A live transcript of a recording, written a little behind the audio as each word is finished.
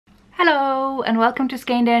Hello and welcome to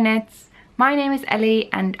Skeindeer Knits. My name is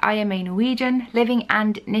Ellie and I am a Norwegian living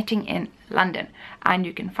and knitting in London, and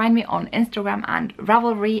you can find me on Instagram and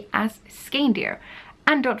Ravelry as Skeindeer.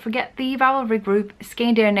 And don't forget the Ravelry group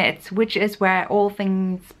Skeindeer Knits, which is where all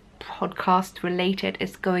things podcast related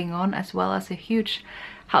is going on, as well as a huge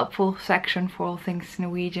helpful section for all things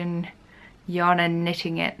Norwegian yarn and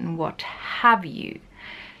knitting it and what have you.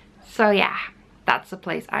 So yeah, that's a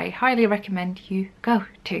place I highly recommend you go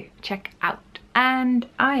to check out. And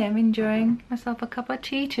I am enjoying myself a cup of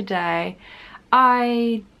tea today.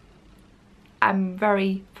 I'm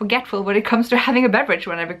very forgetful when it comes to having a beverage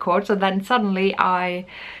when I record, so then suddenly I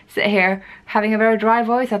sit here having a very dry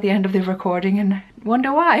voice at the end of the recording and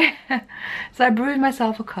wonder why. So I brewed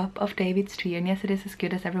myself a cup of David's tea, and yes, it is as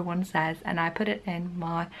good as everyone says, and I put it in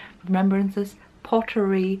my Remembrances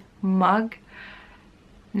pottery mug.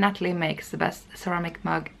 Natalie makes the best ceramic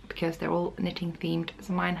mug because they're all knitting themed,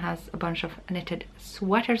 so mine has a bunch of knitted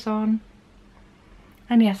sweaters on.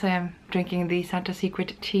 And yes, I am drinking the Santa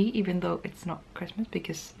Secret tea, even though it's not Christmas,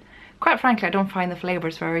 because quite frankly I don't find the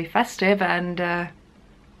flavors very festive, and so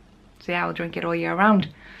yeah, I'll drink it all year round.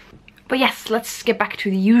 But yes, let's get back to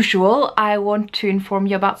the usual. I want to inform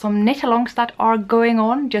you about some knit-alongs that are going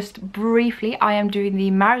on. Just briefly, I am doing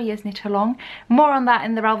the Maria's knit-along. More on that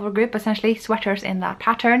in the Ravelry group, essentially sweaters in that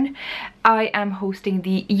pattern. I am hosting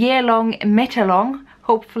the year-long knit-along.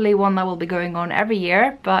 Hopefully one that will be going on every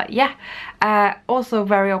year, but yeah. Also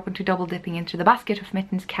very open to double dipping into the Basket of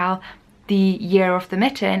Mittens Cal, the Year of the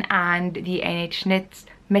Mitten, and the NH Knits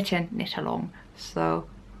Mitten knit-along. So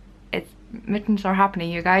mittens are happening,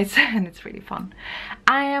 you guys, and it's really fun.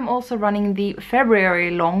 I am also running the February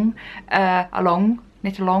knit-along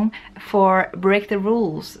for Break the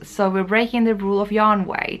Rules. So we're breaking the rule of yarn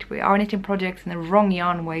weight. We are knitting projects in the wrong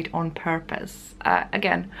yarn weight on purpose.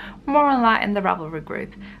 Again, more on that in the Ravelry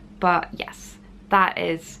group. But yes, that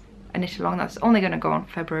is a knit-along that's only going to go on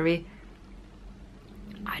February.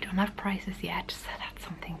 I don't have prices yet, so that's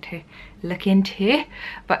something to look into.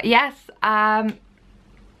 But yes,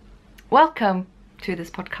 welcome to this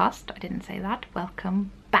podcast. I didn't say that.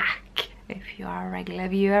 Welcome back if you are a regular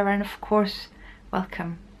viewer, and of course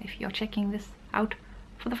welcome if you're checking this out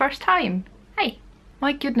for the first time. Hey,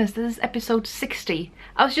 my goodness, this is episode 60.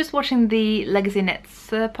 I was just watching the Legacy Knits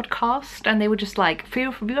podcast, and they were just like, we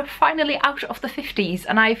are finally out of the 50s,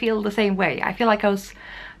 and I feel the same way. I feel like I was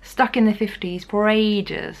stuck in the 50s for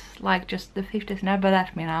ages, like just the 50s never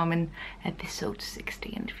left me. Now I'm in episode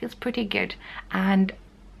 60 and it feels pretty good, and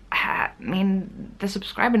I mean, the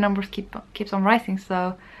subscriber numbers keeps on rising,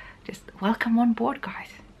 so just welcome on board, guys.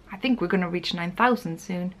 I think we're gonna reach 9,000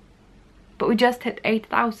 soon, but we just hit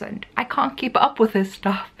 8,000. I can't keep up with this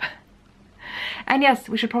stuff. And yes,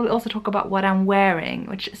 we should probably also talk about what I'm wearing,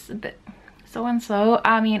 which is a bit so and so.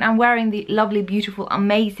 I mean, I'm wearing the lovely, beautiful,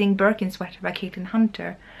 amazing Birkin sweater by Caitlin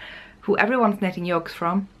Hunter, who everyone's knitting yokes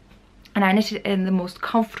from. And I knitted in the most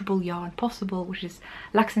comfortable yarn possible, which is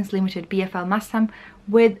Laxens Limited BFL Massam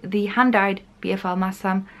with the hand-dyed BFL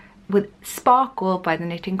Massam with Sparkle by the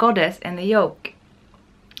Knitting Goddess in the yoke.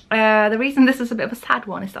 The reason this is a bit of a sad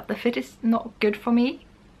one is that the fit is not good for me.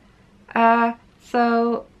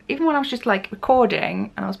 So even when I was just like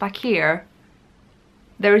recording and I was back here,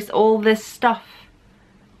 there is all this stuff.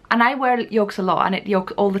 And I wear yokes a lot, and knit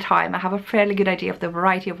yokes all the time. I have a fairly good idea of the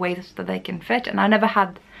variety of ways that they can fit, and I never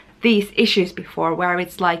had these issues before where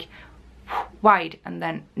it's like wide and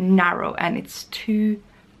then narrow, and it's too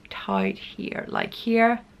tight here. Like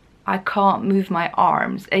here, I can't move my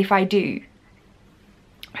arms. If I do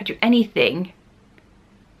anything,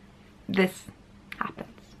 this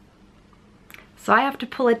happens. So I have to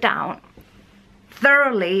pull it down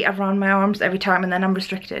thoroughly around my arms every time, and then I'm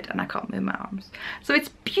restricted and I can't move my arms. So it's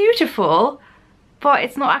beautiful, but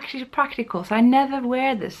it's not actually practical, so I never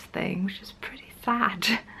wear this thing, which is pretty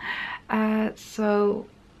sad. So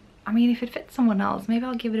I mean, if it fits someone else, maybe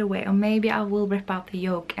I'll give it away, or maybe I will rip out the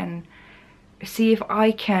yoke and see if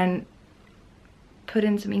I can put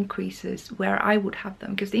in some increases where I would have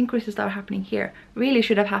them, because the increases that are happening here really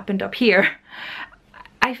should have happened up here.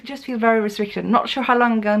 I just feel very restricted. Not sure how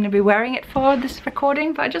long I'm going to be wearing it for this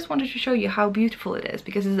recording, but I just wanted to show you how beautiful it is,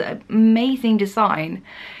 because it's an amazing design.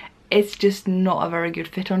 It's just not a very good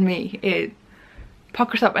fit on me. It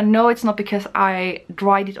puckers up, and no, it's not because I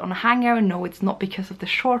dried it on a hanger, and no, it's not because of the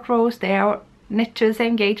short rows. They are knit to the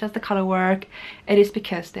same gauge as the color work. It is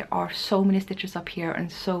because there are so many stitches up here and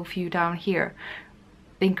so few down here.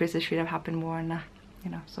 The increases should have happened more in a,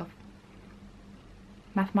 you know, sort of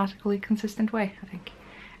mathematically consistent way, I think.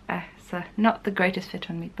 So not the greatest fit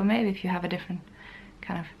on me, but maybe if you have a different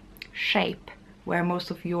kind of shape where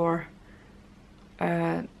most of your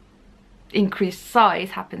increased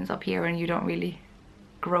size happens up here and you don't really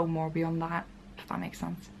grow more beyond that, if that makes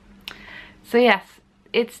sense. So yes,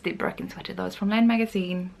 it's the Birkin sweater though. It's from Len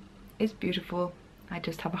magazine. It's beautiful. I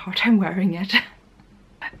just have a hard time wearing it. It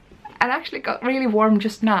actually got really warm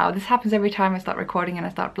just now. This happens every time I start recording and I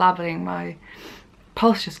start blabbering. My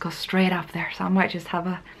pulse just goes straight up there, so I might just have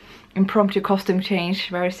a impromptu costume change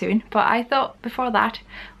very soon. But I thought before that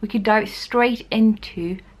we could dive straight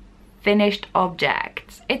into finished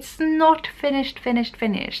objects. It's not finished.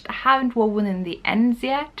 I haven't woven in the ends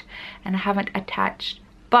yet and I haven't attached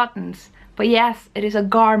buttons. But yes, it is a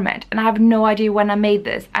garment and I have no idea when I made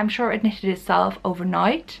this. I'm sure it knitted itself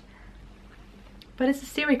overnight. But it's a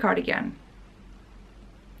Siri cardigan.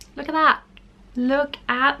 Look at that. Look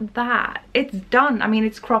at that. It's done. I mean,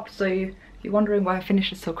 it's cropped, so you're wondering why I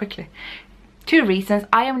finished it so quickly. 2 reasons.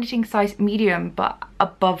 I am knitting size medium, but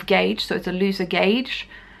above gauge, so it's a looser gauge.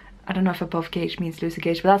 I don't know if above gauge means looser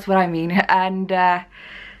gauge, but that's what I mean. And that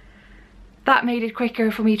made it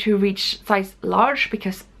quicker for me to reach size large,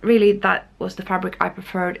 because really that was the fabric I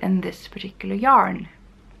preferred in this particular yarn.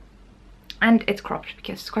 And it's cropped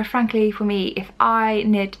because, quite frankly, for me, if I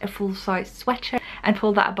knit a full-size sweater and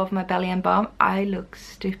pull that above my belly and bum, I look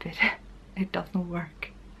stupid. It doesn't work.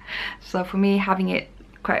 So for me, having it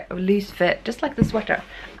quite a loose fit, just like the sweater.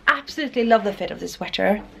 Absolutely love the fit of this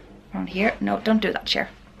sweater. Around here. No, don't do that, Cher.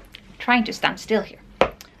 I'm trying to stand still here.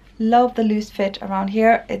 Love the loose fit around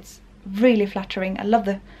here. It's really flattering. I love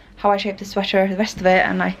how I shaped the sweater, the rest of it,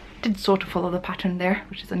 and I did sort of follow the pattern there,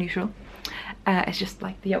 which is unusual. It's just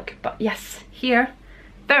like the yoke. But yes, here,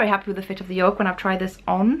 very happy with the fit of the yoke when I've tried this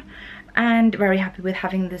on, and very happy with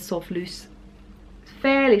having this soft, loose,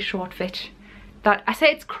 fairly short fit. That I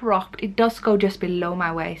say it's cropped, it does go just below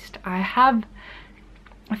my waist. I have,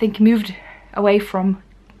 I think, moved away from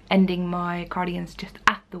ending my cardigans just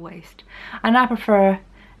at the waist, and I prefer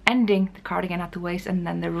ending the cardigan at the waist and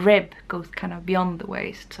then the rib goes kind of beyond the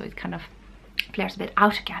waist, so it kind of flares a bit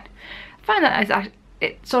out again. I find that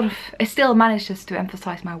it still manages to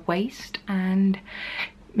emphasize my waist and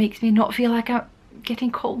makes me not feel like I'm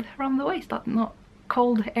getting cold around the waist, that not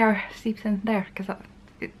cold air seeps in there, because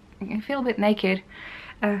I feel a bit naked.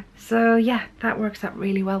 So yeah, that works out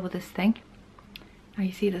really well with this thing. Now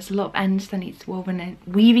you see there's a lot of ends that needs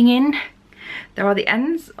weaving in. There are the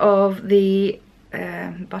ends of the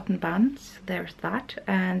button bands, there's that,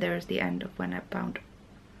 and there's the end of when I bound.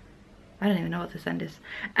 I don't even know what this end is.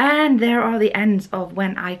 And there are the ends of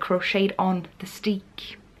when I crocheted on the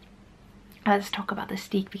steek. Let's talk about the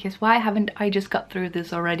steek, because why haven't I just got through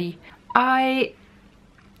this already? I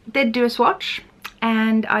did do a swatch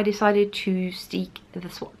and I decided to steek the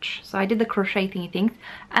swatch. So I did the crochet thingy things,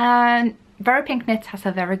 and Very Pink Knits has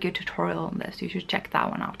a very good tutorial on this. You should check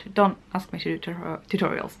that one out. Don't ask me to do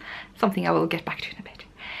tutorials. Something I will get back to in a bit.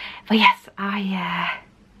 But yes, I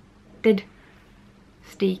did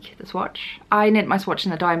steek the swatch. I knit my swatch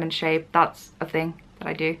in a diamond shape. That's a thing that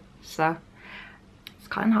I do. So it's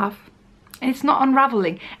cut in half and it's not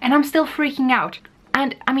unraveling, and I'm still freaking out.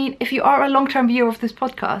 And I mean, if you are a long-term viewer of this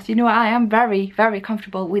podcast, you know I am very, very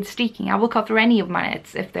comfortable with steeking. I will cut through any of my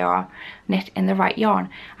knits if they are knit in the right yarn.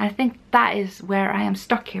 And I think that is where I am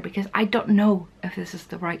stuck here, because I don't know if this is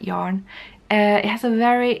the right yarn. It has a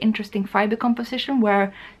very interesting fibre composition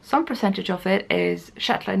where some percentage of it is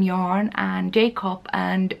Shetland yarn and Jacob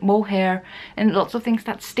and mohair and lots of things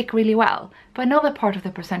that stick really well. But another part of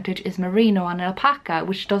the percentage is merino and alpaca,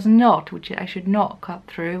 which does not, which I should not cut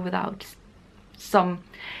through without some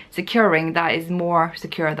securing that is more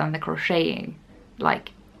secure than the crocheting,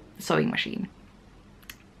 like the sewing machine.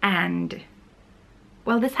 And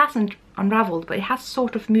well, this hasn't unraveled, but it has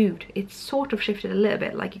sort of moved. It's sort of shifted a little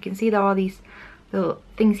bit. Like you can see there are these little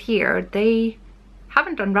things here. They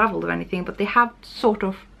haven't unraveled or anything, but they have sort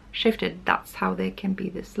of shifted. That's how they can be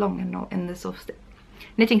this long and not in this sort of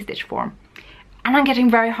knitting stitch form. And I'm getting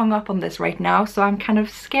very hung up on this right now, so I'm kind of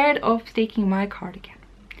scared of steeking my cardigan.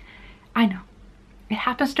 I know. It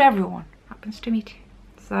happens to everyone. Happens to me too.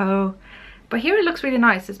 So, but here it looks really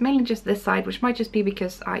nice. It's mainly just this side, which might just be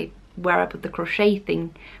because I wear up with the crochet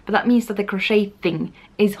thing. But that means that the crochet thing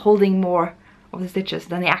is holding more of the stitches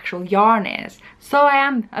than the actual yarn is. So I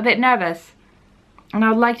am a bit nervous. And I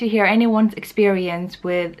would like to hear anyone's experience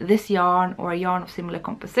with this yarn or a yarn of similar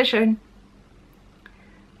composition.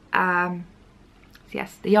 So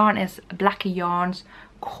yes, the yarn is Blacky Yarns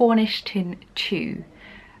Cornish Tin 2.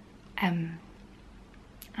 And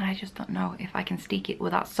I just don't know if I can steek it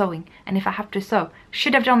without sewing, and if I have to sew.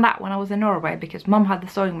 Should have done that when I was in Norway, because Mum had the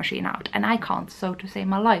sewing machine out and I can't sew to save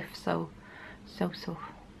my life. So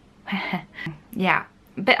yeah,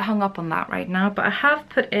 a bit hung up on that right now, but I have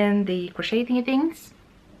put in the crochet thingy things.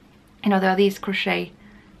 you know, there are these crochet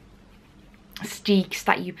steeks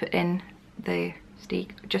that you put in the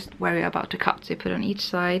steek just where you're about to cut, so you put it on each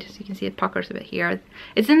side, so you can see it puckers a bit here.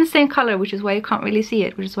 It's in the same color, which is why you can't really see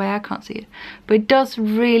it, which is why I can't see it, but it does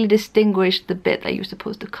really distinguish the bit that you're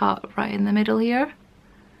supposed to cut right in the middle here,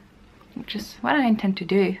 which is what I intend to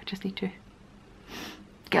do. I just need to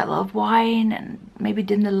get a lot of wine and maybe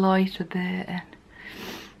dim the light a bit,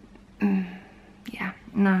 and yeah,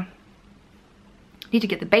 no, need to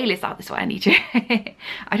get the Baileys out. This is what I need to.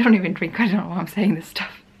 I don't even drink, I don't know why I'm saying this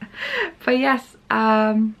stuff. But yes,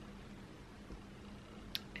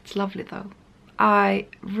 it's lovely though. I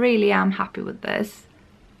really am happy with this.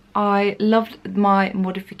 I loved my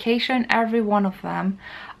modification, every one of them.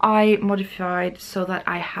 I modified so that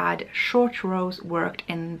I had short rows worked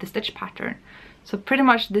in the stitch pattern. So pretty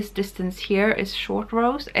much this distance here is short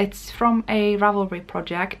rows. It's from a Ravelry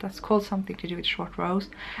project that's called something to do with short rows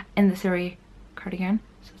in the series cardigan.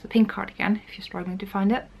 So it's a pink cardigan if you're struggling to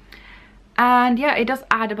find it. And yeah, it does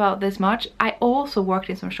add about this much. I also worked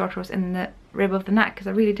in some short rows in the rib of the neck because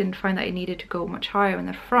I really didn't find that it needed to go much higher in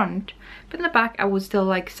the front, but in the back I would still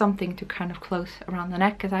like something to kind of close around the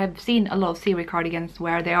neck, because I have seen a lot of series cardigans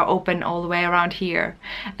where they are open all the way around here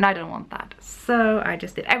and I don't want that, so I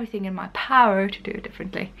just did everything in my power to do it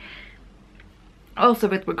differently. Also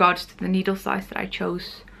with regards to the needle size that I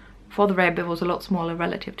chose for the rib, it was a lot smaller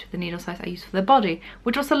relative to the needle size I used for the body,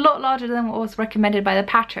 which was a lot larger than what was recommended by the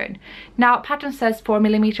pattern. Now, pattern says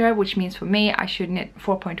 4mm, which means for me I should knit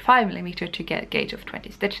 4.5mm to get a gauge of 20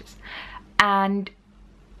 stitches. And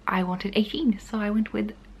I wanted 18, so I went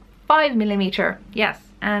with 5mm, yes.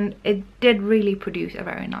 And it did really produce a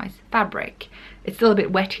very nice fabric. It's still a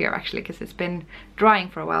bit wet here actually, because it's been drying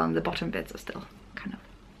for a while and the bottom bits are still kind of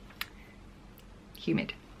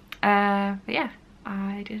humid. But yeah.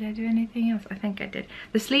 Did I do anything else? I think I did.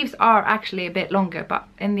 The sleeves are actually a bit longer, but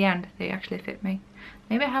in the end they actually fit me.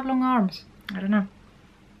 Maybe I have long arms, I don't know.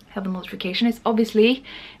 How the modification is obviously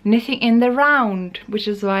knitting in the round, which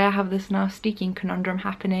is why I have this now steeking conundrum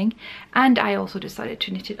happening. And I also decided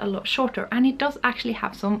to knit it a lot shorter, and it does actually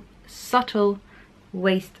have some subtle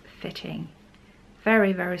waist fitting.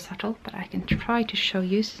 Very, very subtle, but I can try to show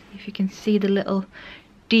you if you can see the little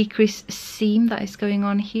decrease seam that is going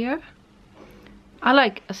on here. I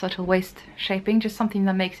like a subtle waist shaping, just something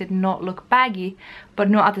that makes it not look baggy,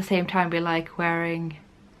 but not at the same time be like wearing,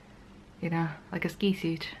 you know, like a ski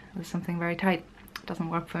suit with something very tight. It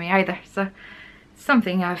doesn't work for me either. So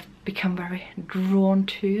something I've become very drawn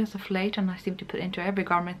to as of late, and I seem to put into every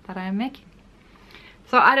garment that I am making.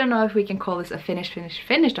 So I don't know if we can call this a finished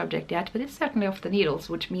object yet, but it's certainly off the needles,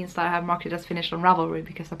 which means that I have marked it as finished on Ravelry,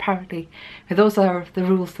 because apparently those are the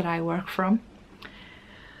rules that I work from.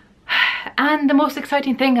 And the most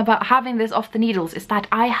exciting thing about having this off the needles is that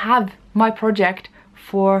I have my project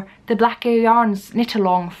for the Black Yarns knit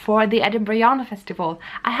along for the Edinburgh Yarn Festival.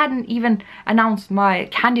 I hadn't even announced my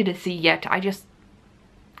candidacy yet. I just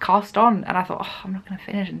cast on and I thought, oh, I'm not going to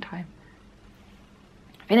finish in time.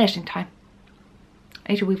 Finish in time.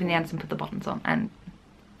 I need to weave in the ends and put the buttons on and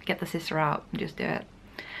get the scissor out and just do it.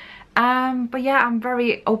 But yeah, I'm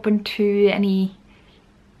very open to any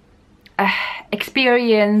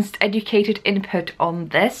experienced, educated input on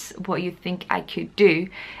this, what you think I could do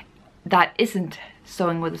that isn't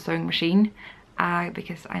sewing with a sewing machine,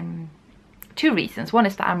 because I'm two reasons. One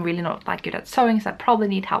is that I'm really not that good at sewing, so I probably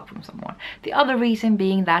need help from someone. The other reason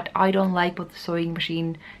being that I don't like what the sewing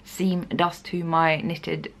machine seam does to my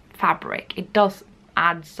knitted fabric. It does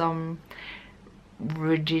add some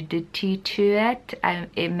rigidity to it,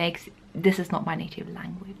 and it makes, this is not my native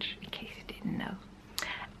language in case you didn't know.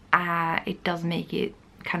 It does make it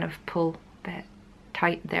kind of pull a bit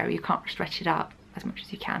tight there. You can't stretch it out as much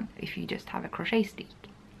as you can if you just have a crochet steek.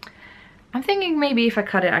 I'm thinking maybe if I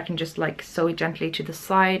cut it I can just like sew it gently to the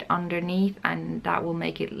side underneath, and that will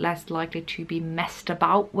make it less likely to be messed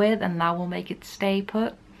about with, and that will make it stay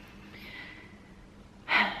put.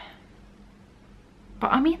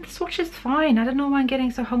 But I mean, the swatch is fine. I don't know why I'm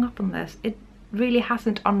getting so hung up on this. It really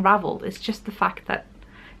hasn't unraveled. It's just the fact that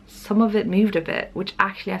some of it moved a bit, which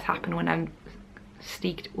actually has happened when I'm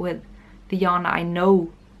steeked with the yarn I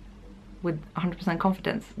know with 100%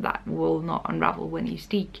 confidence that will not unravel when you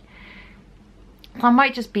steek. I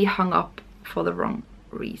might just be hung up for the wrong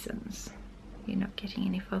reasons. You're not getting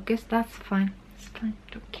any focus. That's fine. It's fine.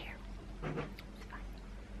 Don't care. It's fine.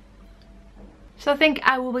 So I think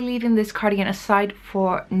I will be leaving this cardigan aside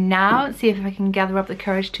for now. See if I can gather up the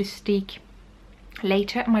courage to steek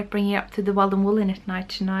later. I might bring it up to the Weldon Wool Knit night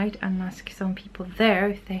tonight and ask some people there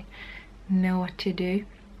if they know what to do.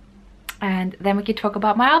 and then we could talk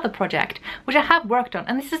about my other project, which I have worked on.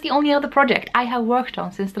 And this is the only other project I have worked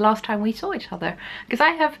on since the last time we saw each other, because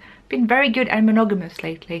I have been very good and monogamous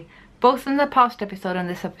lately. Both in the past episode and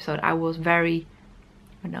this episode I was very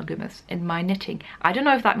monogamous in my knitting. I don't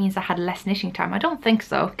know if that means I had less knitting time. I don't think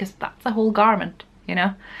so, because that's a whole garment, you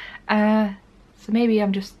know. So maybe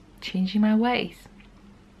I'm just changing my ways.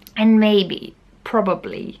 And maybe,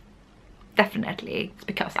 probably, definitely, it's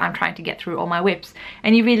because I'm trying to get through all my whips.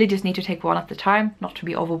 And you really just need to take one at a time, not to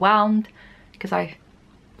be overwhelmed, because I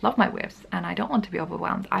love my whips and I don't want to be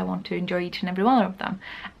overwhelmed. I want to enjoy each and every one of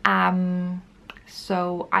them.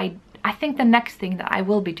 So I think the next thing that I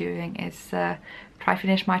will be doing is try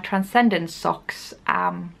finish my Transcendence socks.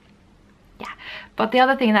 Yeah, but the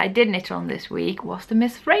other thing that I did knit on this week was the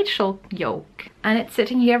Miss Rachel yoke, and it's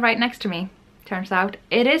sitting here right next to me. Turns out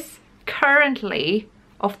it is currently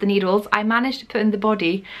off the needles. I managed to put in the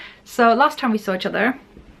body. So last time we saw each other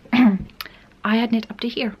I had knit up to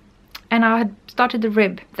here and I had started the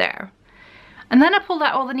rib there, and then I pulled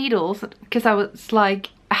out all the needles because I was like,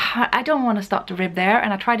 I don't want to start the rib there,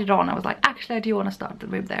 and I tried it on. I was like, actually I do want to start the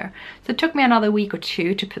rib there. So it took me another week or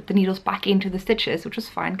two to put the needles back into the stitches, which was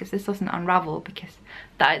fine because this doesn't unravel, because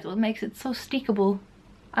that is what makes it so steekable.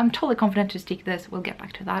 I'm totally confident to steek this. We'll get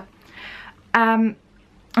back to that. And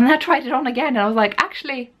then I tried it on again and I was like,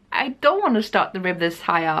 actually I don't want to start the rib this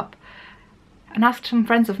high up, and asked some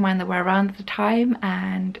friends of mine that were around at the time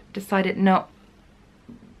and decided no,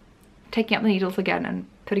 taking up the needles again and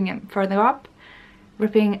putting it further up,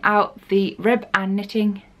 ripping out the rib and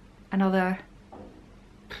knitting another,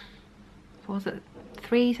 what was it,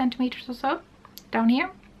 3 centimeters or so down here,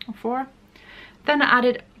 or 4. Then I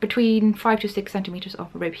added between 5 to 6 centimeters of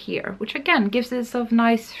rib here, which again gives this sort of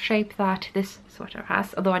nice shape that this sweater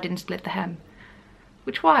has, although I didn't split the hem.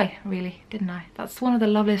 Which why, really, didn't I? That's one of the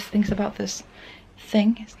loveliest things about this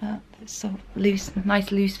thing, is that it's so loose,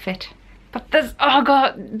 nice loose fit. But this, oh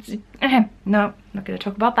god, no, not gonna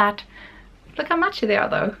talk about that. Look how matchy they are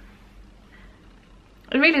though.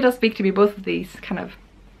 It really does speak to me, both of these kind of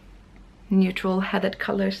neutral headed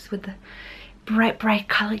colours with the bright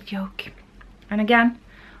coloured yoke. And again,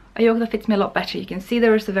 a yoke that fits me a lot better. You can see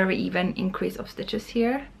there is a very even increase of stitches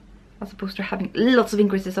here, as opposed to having lots of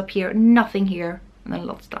increases up here, nothing here, and then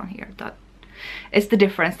lots down here. That is the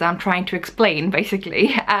difference that I'm trying to explain,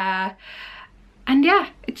 basically. And yeah,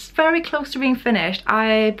 it's very close to being finished.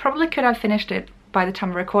 I probably could have finished it by the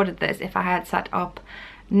time I recorded this if I had set up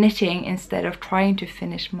knitting instead of trying to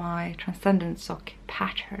finish my Transcendence sock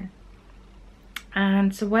pattern.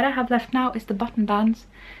 And so what I have left now is the button bands,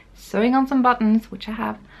 sewing on some buttons, which I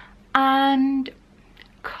have, and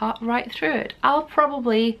cut right through it. I'll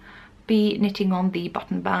probably be knitting on the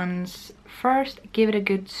button bands first, give it a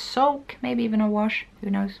good soak, maybe even a wash, who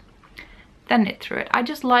knows, then knit through it. I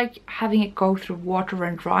just like having it go through water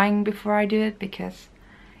and drying before I do it, because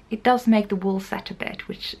it does make the wool set a bit,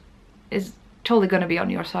 which is totally going to be on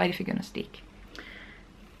your side if you're going to steek.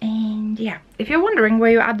 And yeah, if you're wondering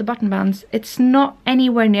where you add the button bands, it's not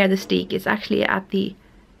anywhere near the steek. It's actually at the,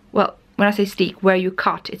 well, when I say steek, where you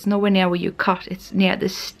cut, it's nowhere near where you cut, it's near the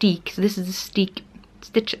steek. So this is the steek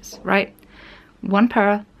stitches, right? 1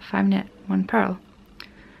 purl, 5 knit, 1 purl.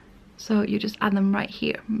 So you just add them right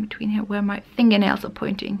here, in between here where my fingernails are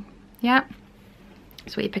pointing. Yeah,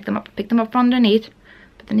 so you pick them up from underneath,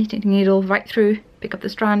 put the knitting needle right through, pick up the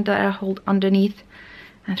strand that I hold underneath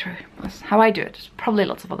and through. That's how I do it. There's probably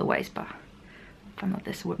lots of other ways, but I found that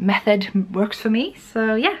this method works for me.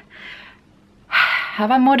 So yeah, have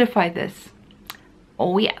I modified this?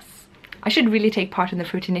 Oh yes. I should really take part in the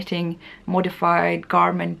Fruity Knitting modified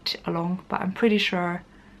garment along, but I'm pretty sure,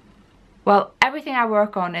 well, everything I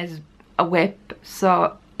work on is a whip,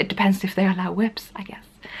 so it depends if they allow whips, I guess.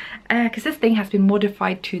 Because this thing has been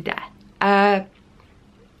modified to death.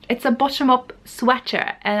 It's a bottom-up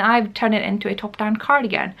sweater, and I've turned it into a top-down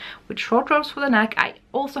cardigan with short rows for the neck. I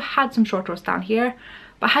also had some short rows down here,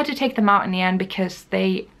 but I had to take them out in the end because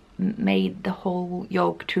they made the whole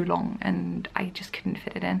yoke too long and I just couldn't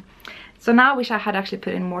fit it in. So now I wish I had actually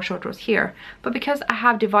put in more short rows here, but because I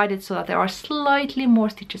have divided so that there are slightly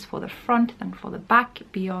more stitches for the front than for the back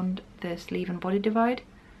beyond the sleeve and body divide,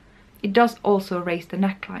 it does also raise the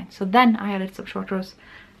neckline. So then I added some short rows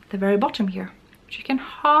at the very bottom here, which you can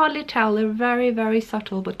hardly tell. They're very, very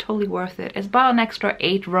subtle, but totally worth it. It's about an extra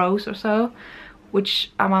 8 rows or so,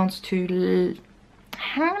 which amounts to,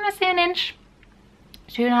 I'm gonna say an inch,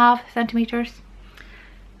 2.5 centimeters,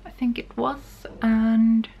 I think it was.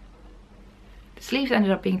 And the sleeves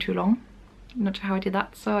ended up being too long. I'm not sure how I did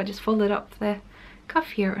that, so I just folded up the cuff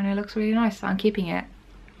here and it looks really nice, so I'm keeping it.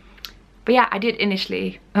 But yeah, I did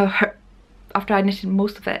initially, after I knitted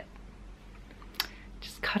most of it,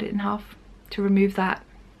 just cut it in half to remove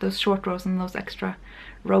those short rows and those extra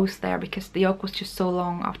rows there, because the yoke was just so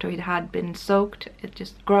long after it had been soaked. It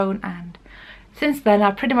just grown, and since then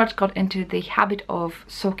I pretty much got into the habit of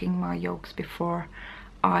soaking my yokes before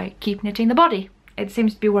I keep knitting the body. It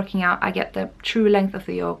seems to be working out. I get the true length of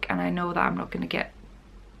the yoke, and I know that I'm not going to get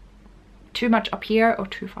too much up here or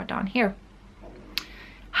too far down here.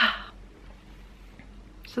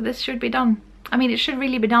 So this should be done. I mean, it should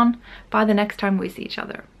really be done by the next time we see each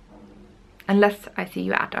other. Unless I see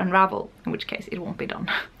you at Unravel, in which case it won't be done.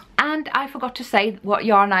 And I forgot to say what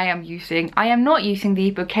yarn I am using. I am not using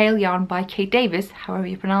the Bouquet yarn by Kate Davis, however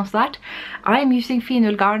you pronounce that. I am using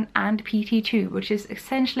Finull yarn and PT2, which is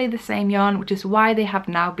essentially the same yarn, which is why they have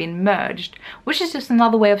now been merged, which is just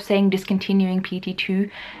another way of saying discontinuing PT2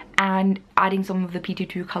 and adding some of the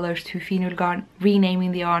PT2 colors to Finull yarn,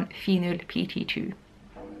 renaming the yarn Finull PT2.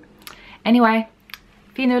 Anyway,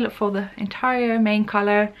 Finull for the entire main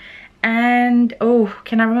color. And oh,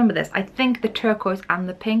 can I remember this? I think the turquoise and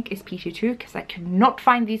the pink is PT2, because I could not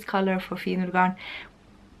find these colors for Finull yarn.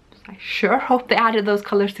 I sure hope they added those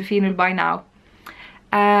colors to Finull by now.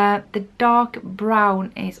 The dark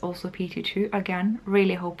brown is also PT2. Again,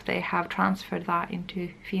 really hope they have transferred that into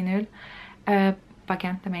Finull. But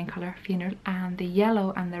again, the main color Finull, and the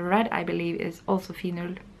yellow and the red I believe is also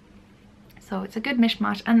Finull. So it's a good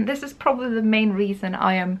mishmash, and this is probably the main reason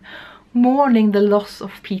I am mourning the loss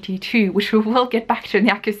of PT2, which we will get back to in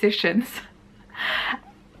the acquisitions.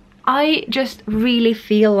 I just really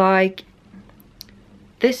feel like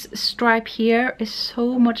this stripe here is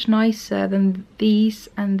so much nicer than these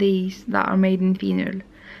and these that are made in Finull.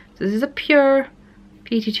 So this is a pure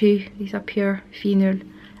PT2, these are pure Finull.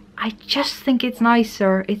 I just think it's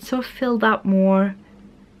nicer. It's so filled out more.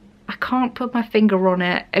 I can't put my finger on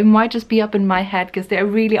it. It might just be up in my head because they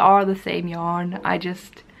really are the same yarn. I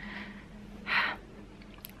just...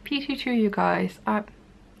 PT2, you guys.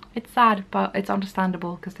 It's sad, but it's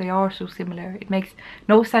understandable because they are so similar. It makes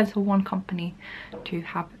no sense for one company to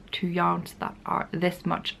have two yarns that are this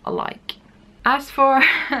much alike. As for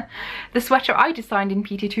the sweater I designed in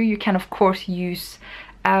PT2, you can of course use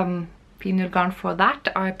Finull yarn for that.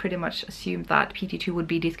 I pretty much assumed that PT2 would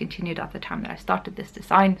be discontinued at the time that I started this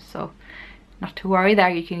design, so not to worry there.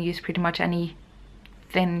 You can use pretty much any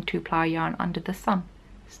thin 2-ply yarn under the sun.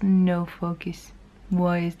 There's no focus.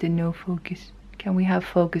 Why is there no focus? Can we have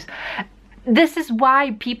focus? This is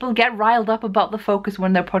why people get riled up about the focus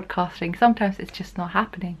when they're podcasting. Sometimes it's just not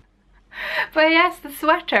happening. But yes, the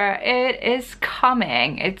sweater, it is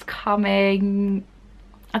coming. It's coming.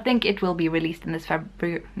 I think it will be released in this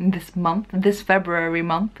February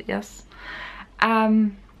month, yes.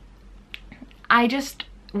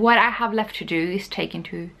 What I have left to do is take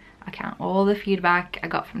into account all the feedback I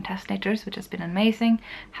got from test knitters, which has been amazing,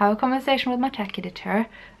 have a conversation with my tech editor,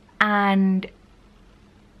 and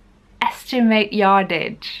estimate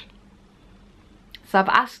yardage. So I've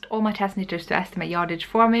asked all my test knitters to estimate yardage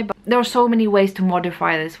for me, but there are so many ways to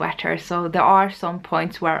modify the sweater, so there are some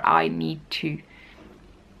points where I need to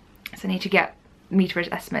get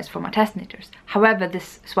meterage estimates for my test knitters. However,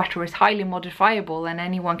 this sweater is highly modifiable and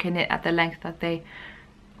anyone can knit at the length that they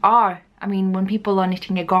are. I mean, when people are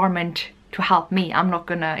knitting a garment to help me, I'm not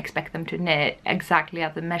gonna expect them to knit exactly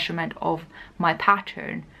at the measurement of my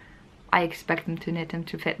pattern. I expect them to knit them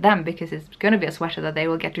to fit them, because it's gonna be a sweater that they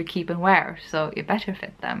will get to keep and wear, so it better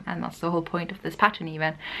fit them. And that's the whole point of this pattern.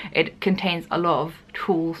 Even it contains a lot of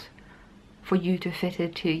tools for you to fit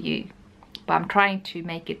it to you, but I'm trying to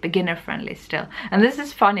make it beginner friendly still. And this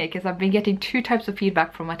is funny because I've been getting two types of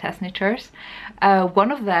feedback from my test knitters.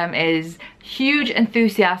 One of them is huge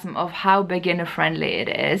enthusiasm of how beginner friendly it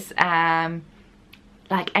is.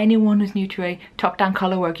 Like, anyone who's new to a top-down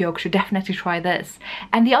colorwork yoke should definitely try this.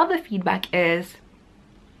 And the other feedback is,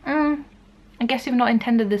 I guess you've not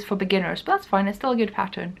intended this for beginners, but that's fine, it's still a good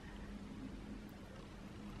pattern.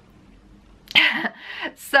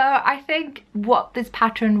 So I think what this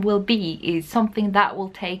pattern will be is something that will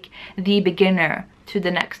take the beginner to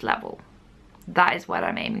the next level. That is what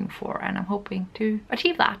I'm aiming for, and I'm hoping to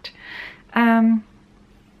achieve that.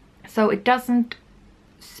 So it doesn't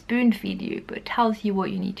spoon feed you, but it tells you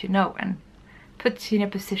what you need to know and puts you in a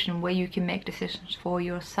position where you can make decisions for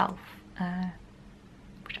yourself,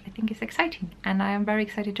 which I think is exciting, and I am very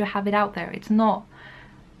excited to have it out there. It's not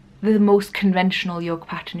the most conventional yoke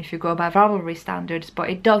pattern if you go by Ravelry standards,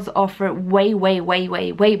 but it does offer way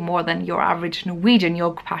more than your average Norwegian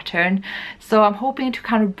yoke pattern. So I'm hoping to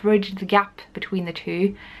kind of bridge the gap between the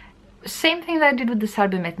two. Same thing that I did with the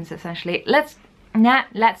Selby mittens, essentially. Let's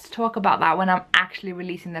talk about that when I'm actually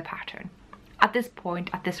releasing the pattern. At this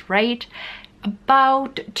point, at this rate,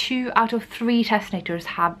 about 2 out of 3 test knitters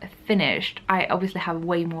have finished. I obviously have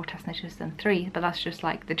way more test knitters than 3, but that's just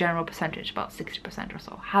like the general percentage. About 60% or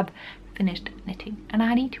so have finished knitting, and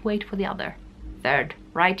I need to wait for the other third,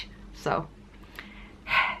 right? So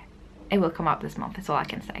it will come out this month, is all I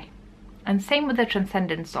can say. And same with the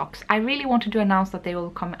Transcendent socks. I really wanted to announce that they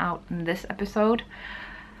will come out in this episode.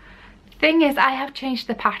 Thing is, I have changed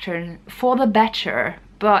the pattern for the better,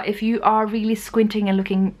 but if you are really squinting and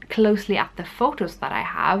looking closely at the photos that I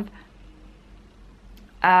have,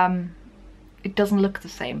 it doesn't look the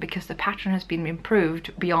same because the pattern has been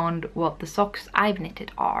improved beyond what the socks I've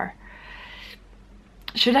knitted are.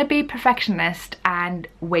 Should I be perfectionist and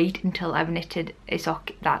wait until I've knitted a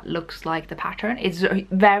sock that looks like the pattern? It's a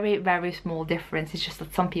very, very small difference. It's just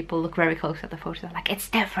that some people look very close at the photos and like, it's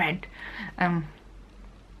different.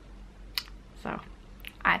 So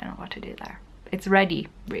I don't know what to do there. It's ready,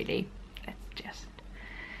 really. It's just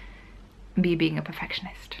me being a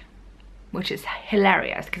perfectionist, which is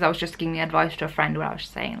hilarious because I was just giving advice to a friend where I was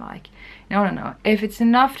saying like, no, if it's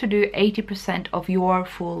enough to do 80% of your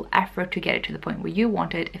full effort to get it to the point where you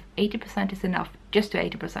want it, if 80% is enough, just do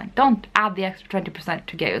 80%. Don't add the extra 20%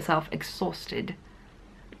 to get yourself exhausted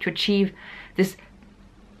to achieve this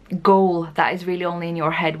goal that is really only in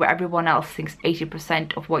your head, where everyone else thinks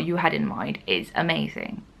 80% of what you had in mind is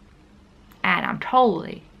amazing. And I'm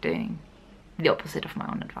totally doing the opposite of my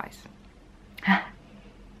own advice.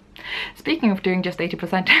 Speaking of doing just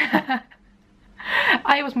 80%,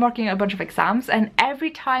 I was marking a bunch of exams, and every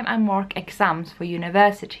time I mark exams for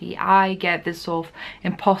university, I get this sort of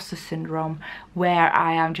imposter syndrome where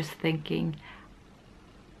I am just thinking,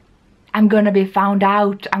 I'm gonna be found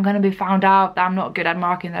out. I'm gonna be found out that I'm not good at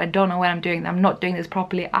marking, that I don't know what I'm doing, that I'm not doing this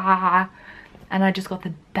properly. And I just got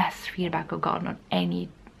the best feedback I've gotten on any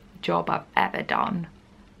job I've ever done.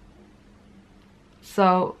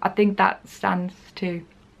 So I think that stands to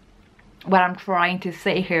what I'm trying to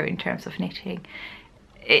say here in terms of knitting.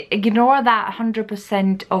 Ignore that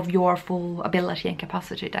 100% of your full ability and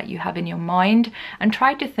capacity that you have in your mind, and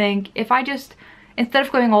try to think, if I just, instead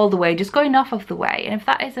of going all the way, just go enough of the way. And if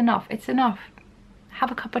that is enough, it's enough.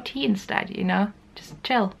 Have a cup of tea instead, you know? Just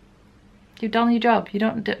chill. You've done your job. You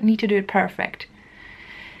don't need to do it perfect.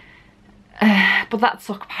 But that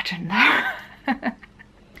sock pattern though.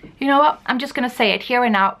 You know what? I'm just gonna say it here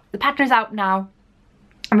and now. The pattern is out now.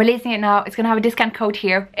 I'm releasing it now. It's gonna have a discount code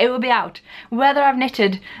here. It will be out. Whether I've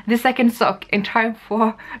knitted the second sock in time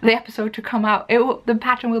for the episode to come out, the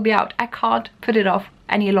pattern will be out. I can't put it off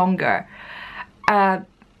any longer. The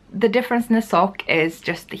difference in the sock is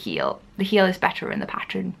just the heel. The heel is better in the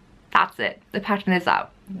pattern. That's it. The pattern is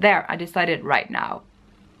out. There, I decided right now.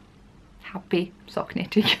 Happy sock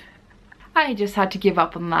knitting. I just had to give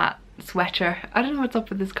up on that sweater. I don't know what's up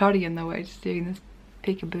with this cardigan though, I'm just doing this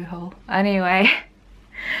peekaboo hole. Anyway,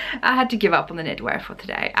 I had to give up on the knitwear for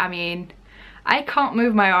today. I mean, I can't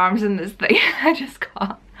move my arms in this thing. I just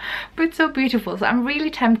can't. But it's so beautiful. So I'm really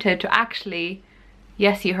tempted to actually,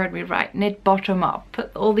 yes, you heard me right, knit bottom up.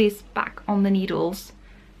 Put all these back on the needles.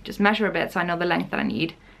 Just measure a bit so I know the length that I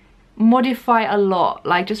need. Modify a lot,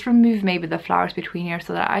 like just remove maybe the flowers between here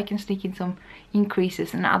so that I can sneak in some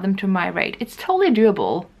increases and add them to my rate. It's totally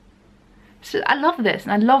doable. So I love this,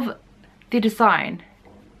 and I love the design.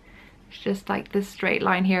 It's just like this straight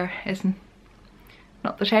line here isn't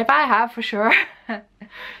not the shape I have for sure.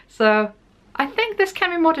 So I think this can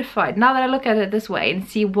be modified now that I look at it this way and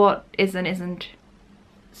see what is and isn't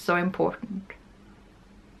so important.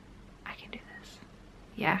 I can do this.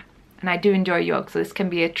 Yeah. And I do enjoy yoke, so this can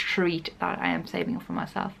be a treat that I am saving for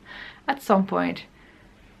myself at some point.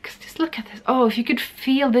 Because just look at this. Oh, if you could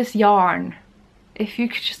feel this yarn. If you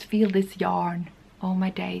could just feel this yarn. Oh my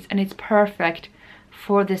days. And it's perfect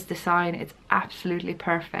for this design. It's absolutely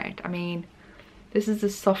perfect. I mean, this is the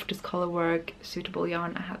softest color work suitable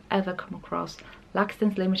yarn I have ever come across.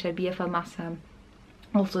 Laxton's Limited BFL Massam.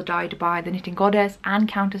 Also dyed by the Knitting Goddess and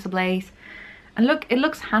Countess Ablaze. And look, it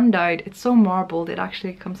looks hand dyed. It's so marbled, it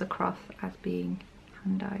actually comes across as being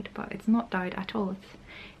hand dyed, but it's not dyed at all. It's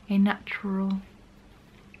a natural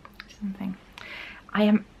something. I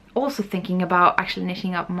am also thinking about actually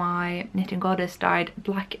knitting up my Knitting Goddess dyed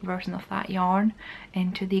black version of that yarn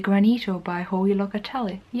into the Granito by Howie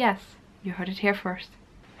Locatelli. Yes, you heard it here first.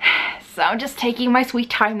 So I'm just taking my sweet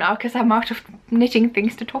time now because I'm out of knitting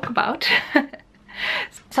things to talk about.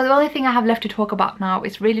 So the only thing I have left to talk about now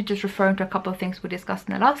is really just referring to a couple of things we discussed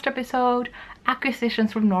in the last episode,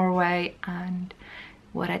 acquisitions from Norway and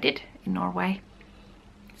what I did in Norway.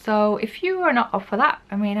 So if you are not up for that,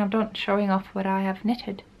 I mean, I'm done showing off what I have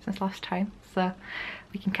knitted since last time, so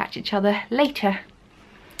we can catch each other later.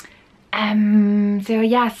 So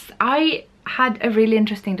yes, I had a really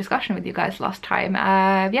interesting discussion with you guys last time.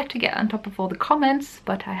 I've yet to get on top of all the comments,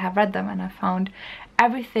 but I have read them and I found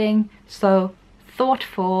everything so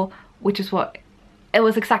thoughtful, which is what it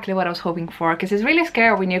was exactly what I was hoping for, because it's really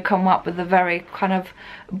scary when you come up with a very kind of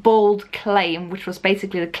bold claim, which was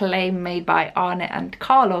basically the claim made by Arne and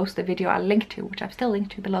Carlos, the video I'll link to, which I've still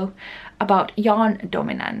linked to below, about yarn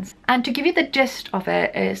dominance. And to give you the gist of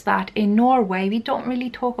it is that in Norway we don't really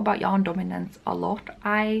talk about yarn dominance a lot.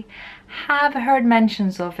 I have heard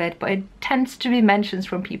mentions of it, but it tends to be mentions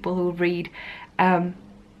from people who read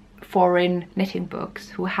foreign knitting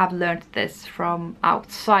books, who have learned this from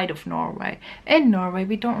outside of Norway. In Norway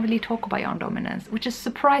we don't really talk about yarn dominance, which is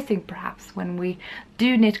surprising perhaps when we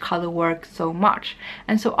do knit color work so much.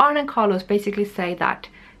 And so Arne and Carlos basically say that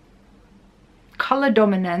color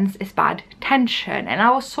dominance is bad tension, and I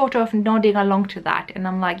was sort of nodding along to that, and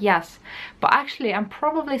I'm like, yes, but actually I'm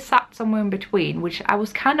probably sat somewhere in between, which I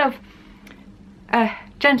was kind of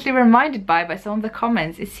gently reminded by some of the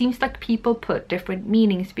comments. It seems like people put different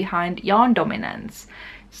meanings behind yarn dominance.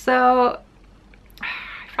 So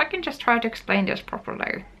if I can just try to explain this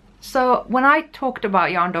properly. So when I talked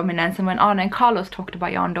about yarn dominance and when Arne and Carlos talked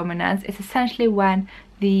about yarn dominance, it's essentially when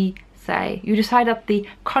you decide that the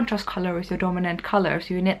contrast color is your dominant color,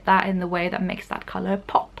 so you knit that in the way that makes that color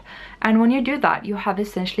pop. And when you do that, you have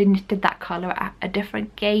essentially knitted that color at a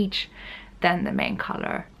different gauge than the main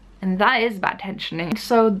color. And that is bad tensioning.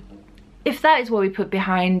 So if that is what we put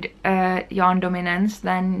behind yarn dominance,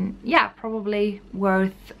 then yeah, probably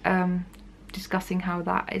worth discussing how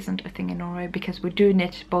that isn't a thing in Norway, because we do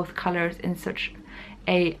knit both colors in such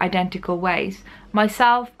identical ways.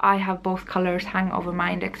 Myself, I have both colors hang over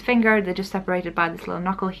my index finger. They're just separated by this little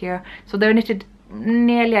knuckle here, so they're knitted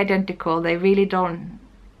nearly identical. They really don't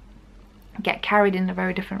get carried in a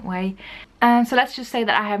very different way. And so let's just say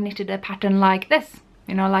that I have knitted a pattern like this,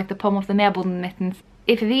 you know, like the palm of the Meerbunden mittens.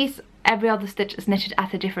 If every other stitch is knitted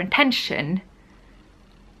at a different tension,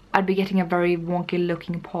 I'd be getting a very wonky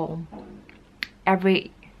looking palm.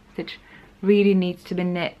 Every stitch really needs to be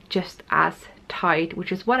knit just as tight,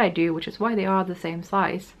 which is what I do, which is why they are the same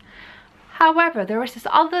size. However, there is this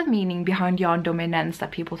other meaning behind yarn dominance that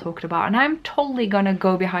people talked about, and I'm totally gonna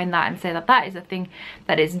go behind that and say that that is a thing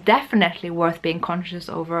that is definitely worth being conscious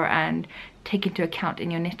over and take into account in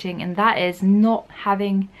your knitting, and that is not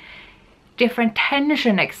having different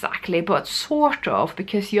tension exactly, but sort of,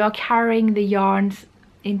 because you are carrying the yarns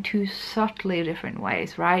in two subtly different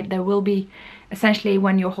ways, right? There will be essentially,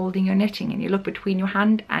 when you're holding your knitting and you look between your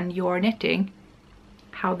hand and your knitting,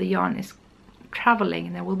 how the yarn is traveling,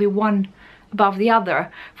 and there will be one above the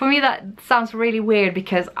other. For me that sounds really weird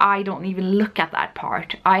because I don't even look at that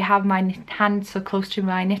part. I have my hand so close to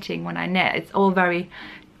my knitting when I knit. It's all very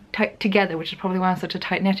tight together, which is probably why I'm such a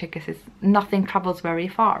tight knitter, because nothing travels very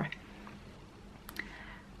far.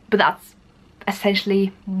 But that's essentially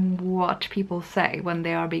what people say when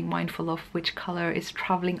they are being mindful of which color is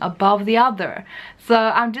traveling above the other. So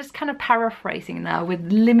I'm just kind of paraphrasing now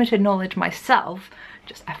with limited knowledge myself,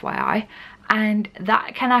 just FYI, and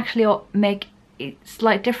that can actually make a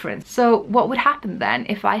slight difference. So what would happen then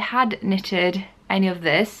if I had knitted any of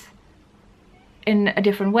this in a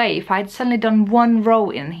different way? If I had suddenly done one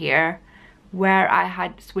row in here where I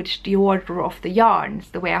had switched the order of the yarns,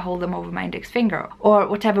 the way I hold them over my index finger, or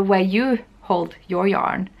whatever way you hold your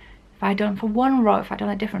yarn, if I had done for one row, if I had done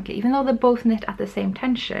it differently, even though they're both knit at the same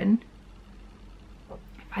tension,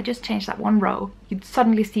 if I just changed that one row, you'd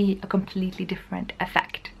suddenly see a completely different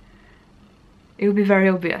effect. It would be very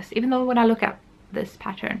obvious, even though when I look at this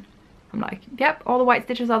pattern, I'm like, yep, all the white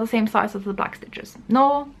stitches are the same size as the black stitches.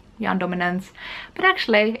 No yarn dominance. But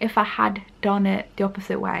actually, if I had done it the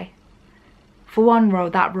opposite way, for one row,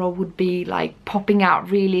 that row would be like popping out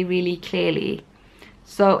really, really clearly.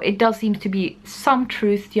 So it does seem to be some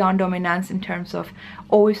truth to yarn dominance in terms of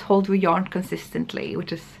always hold your yarn consistently,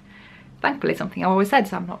 which is thankfully something I've always said,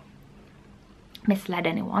 so I'm not misled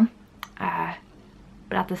anyone.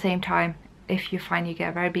 But at the same time, if you find you get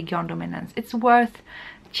a very big yarn dominance, it's worth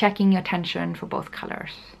checking your tension for both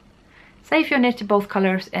colors. Say if you knit both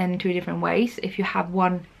colors in two different ways, if you have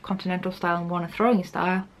one continental style and one throwing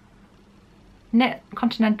style, knit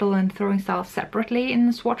continental and throwing style separately in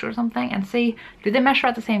the swatch or something and see, do they measure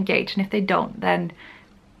at the same gauge? And if they don't, then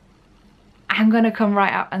I'm gonna come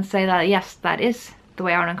right out and say that yes, that is the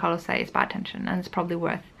way Arne and Carlos say it's bad tension, and it's probably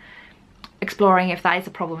worth exploring if that is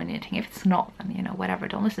a problem in knitting. If it's not, then you know, whatever,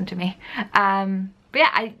 don't listen to me. But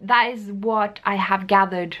yeah, that is what I have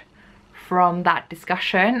gathered from that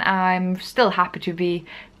discussion. I'm still happy to be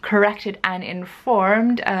corrected and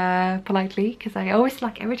informed politely, because I always,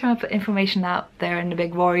 like, every time I put information out there in the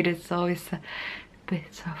big void, it's always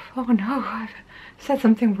bits of, oh no, I've said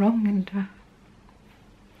something wrong, and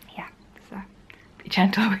yeah, so be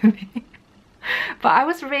gentle with me. But I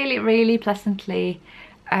was really, really pleasantly,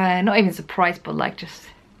 not even surprised, but like just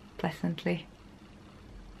pleasantly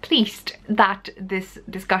pleased that this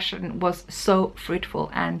discussion was so fruitful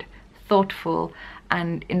and thoughtful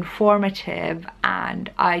and informative, and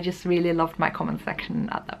I just really loved my comment section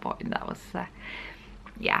at that point. That was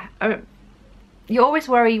yeah, you always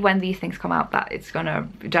worry when these things come out that it's gonna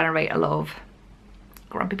generate a lot of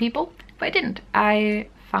grumpy people, but it didn't. I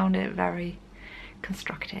found it very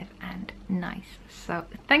constructive and nice. So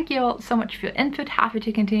thank you all so much for your input. Happy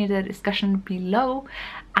to continue the discussion below.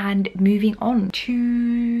 And moving on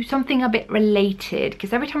to something a bit related,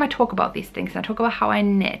 because every time I talk about these things, I talk about how I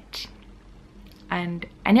knit, and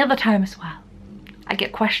any other time as well, I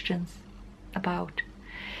get questions about,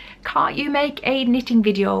 can't you make a knitting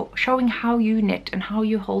video showing how you knit and how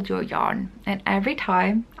you hold your yarn? And every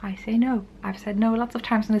time I say no. I've said no lots of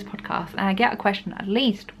times on this podcast, and I get a question at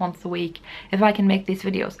least once a week if I can make these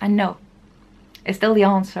videos, and no is still the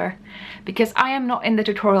answer, because I am not in the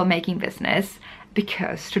tutorial making business,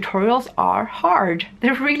 because tutorials are hard.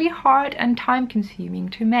 They're really hard and time consuming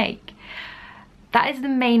to make. That is the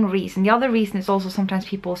main reason. The other reason is also sometimes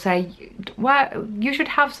people say, well, you should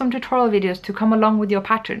have some tutorial videos to come along with your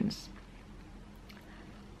patterns.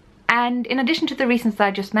 And in addition to the reasons that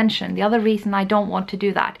I just mentioned, the other reason I don't want to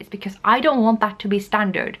do that is because I don't want that to be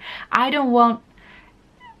standard. I don't want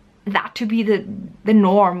that to be the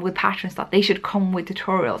norm with patterns, that they should come with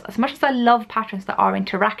tutorials. As much as I love patterns that are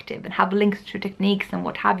interactive and have links to techniques and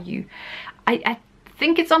what have you, I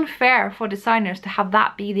think it's unfair for designers to have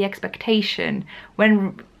that be the expectation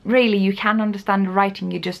when really you can understand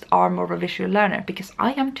writing, you just are more of a visual learner, because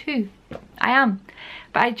I am too. I am.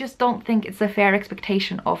 But I just don't think it's a fair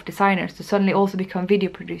expectation of designers to suddenly also become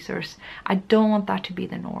video producers. I don't want that to be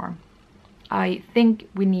the norm. I think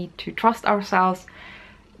we need to trust ourselves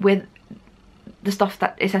with the stuff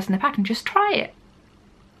that it says in the pattern. Just try it.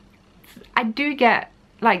 I do get,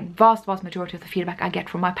 like, vast majority of the feedback I get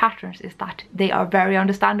from my patterns is that they are very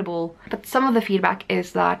understandable, but some of the feedback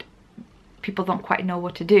is that people don't quite know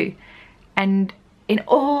what to do. And in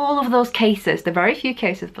all of those cases, the very few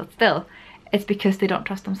cases, but still, it's because they don't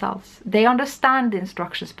trust themselves. They understand the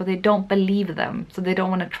instructions, but they don't believe them, so they don't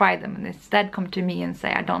want to try them, and instead come to me and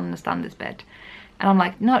say, I don't understand this bit. And I'm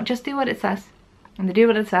like, no, just do what it says. And they do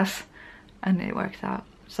what it says, and it works out.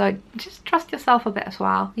 So just trust yourself a bit as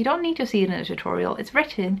well. You don't need to see it in a tutorial. It's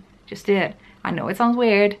written. Just do it. I know it sounds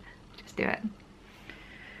weird. Just do it.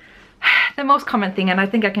 The most common thing, and I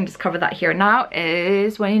think I can just cover that here now,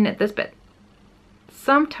 is when you knit this bit.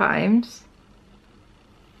 Sometimes,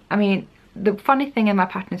 I mean, the funny thing in my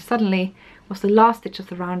pattern is suddenly was the last stitch of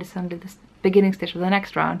the round is suddenly the beginning stitch of the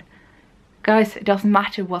next round. Guys, it doesn't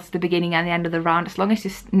matter what's the beginning and the end of the round, as long as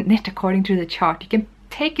you knit according to the chart. You can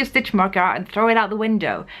take your stitch marker out and throw it out the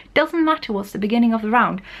window. Doesn't matter what's the beginning of the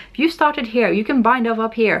round. If you started here, you can bind off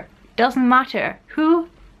up here. Doesn't matter. Who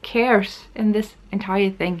cares in this entire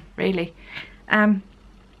thing, really?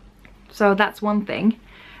 So that's one thing.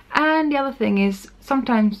 And the other thing is,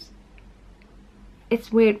 sometimes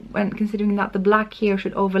it's weird when considering that the black here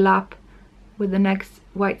should overlap with the next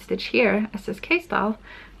white stitch here, SSK style.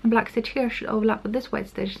 The black stitch here should overlap with this white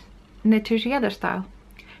stitch, knit two together style.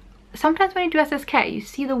 Sometimes when you do SSK, you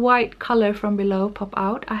see the white color from below pop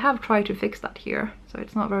out. I have tried to fix that here, so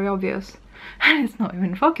it's not very obvious. And it's not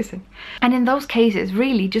even focusing. And in those cases,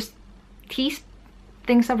 really just tease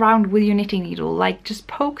things around with your knitting needle. Like, just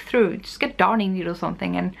poke through, just get a darning needle or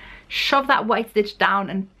something and shove that white stitch down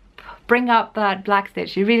and bring up that black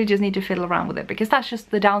stitch. You really just need to fiddle around with it, because that's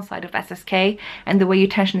just the downside of SSK and the way you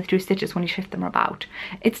tension the two stitches when you shift them about.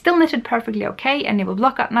 It's still knitted perfectly okay, and it will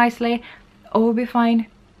block out nicely. All will be fine,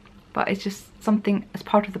 but it's just something as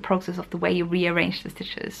part of the process of the way you rearrange the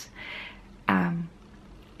stitches.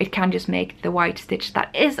 It can just make the white stitch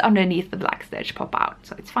that is underneath the black stitch pop out,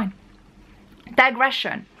 so it's fine.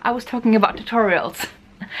 Digression. I was talking about tutorials.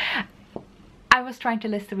 I was trying to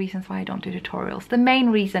list the reasons why I don't do tutorials. The main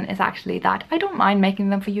reason is actually that I don't mind making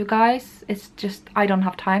them for you guys. It's just I don't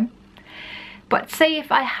have time. But say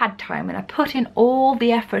if I had time and I put in all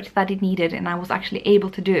the effort that it needed and I was actually able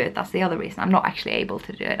to do it, that's the other reason. I'm not actually able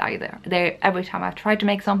to do it either. Every time I've tried to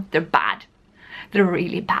make some, they're bad. They're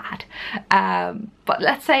really bad. But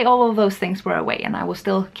let's say all of those things were away and I was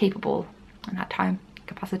still capable and had time,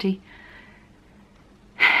 capacity.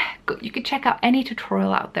 You could check out any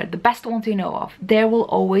tutorial out there, the best ones you know of. There will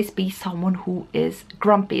always be someone who is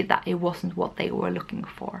grumpy that it wasn't what they were looking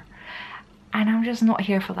for. And I'm just not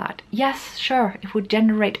here for that. Yes, sure, it would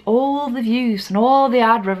generate all the views and all the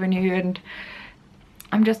ad revenue and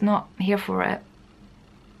I'm just not here for it.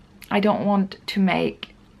 I don't want to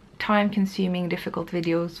make time-consuming, difficult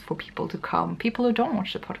videos for people to come. People who don't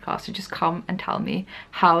watch the podcast to just come and tell me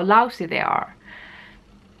how lousy they are.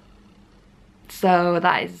 So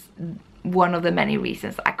that is one of the many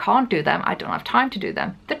reasons I can't do them. I don't have time to do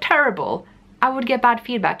them. They're terrible. I would get bad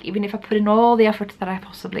feedback even if I put in all the efforts that I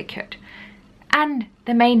possibly could. And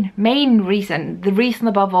the main reason, the reason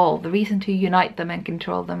above all, the reason to unite them and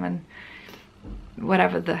control them and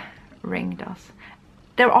whatever the ring does.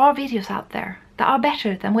 There are videos out there that are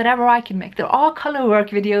better than whatever I can make. There are color work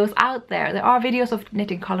videos out there. There are videos of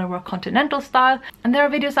knitting color work continental style, and there are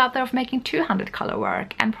videos out there of making two-handed color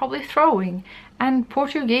work and probably throwing and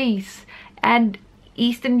Portuguese and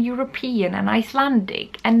Eastern European and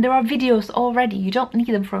Icelandic, and there are videos already. You don't need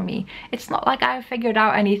them from me. It's not like I've figured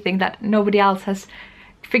out anything that nobody else has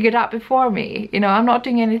figured out before me. You know, I'm not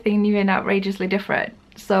doing anything new and outrageously different.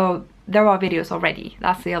 So there are videos already.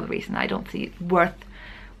 That's the other reason I don't see it worth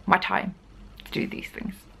my time to do these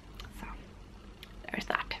things. So there's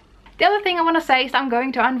that. The other thing I want to say is I'm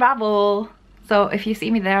going to unravel. So if you see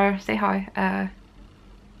me there, say hi.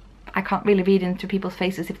 I can't really read into people's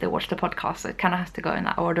faces if they watch the podcast, so it kind of has to go in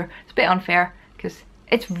that order. It's a bit unfair because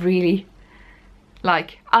it's really,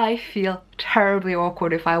 like, I feel terribly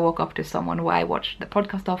awkward if I walk up to someone who I watch the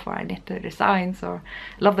podcast of, or I knit their designs or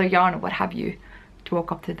love their yarn or what have you, to walk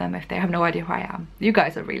up to them if they have no idea who I am. You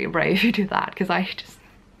guys are really brave who do that, because I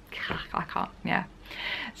can't, yeah.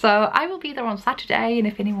 So I will be there on Saturday, and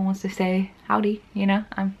if anyone wants to say howdy, you know,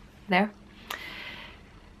 I'm there.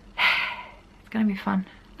 It's gonna be fun.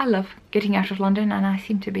 I love getting out of London, and I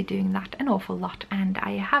seem to be doing that an awful lot, and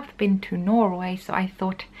I have been to Norway, so I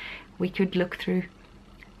thought we could look through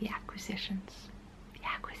the acquisitions.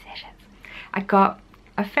 I got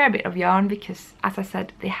a fair bit of yarn because, as I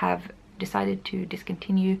said, they have decided to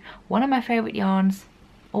discontinue one of my favorite yarns,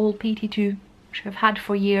 old PT2, which I've had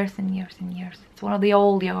for years and years and years. It's one of the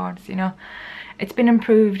old yarns, you know. It's been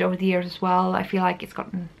improved over the years as well. I feel like it's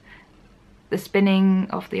gotten, the spinning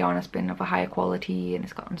of the yarn has been of a higher quality, and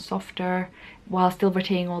it's gotten softer while still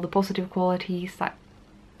retaining all the positive qualities that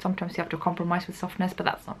sometimes you have to compromise with softness, but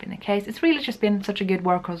that's not been the case. It's really just been such a good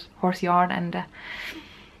workhorse yarn, and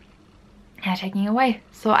yeah, taking away.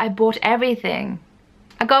 So I bought everything.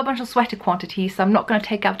 I got a bunch of sweater quantities, so I'm not going to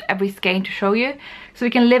take out every skein to show you, so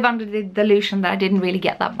we can live under the delusion that I didn't really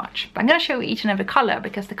get that much. But I'm going to show you each and every color,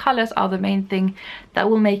 because the colors are the main thing that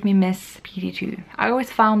will make me miss PT2. I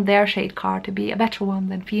always found their shade card to be a better one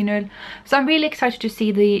than Finull, so I'm really excited to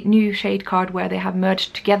see the new shade card where they have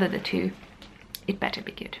merged together the two. It better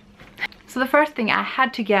be good. So the first thing I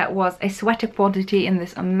had to get was a sweater quantity in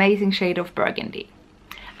this amazing shade of burgundy.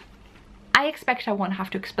 I expect I won't have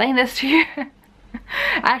to explain this to you.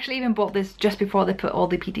 I actually even bought this just before they put all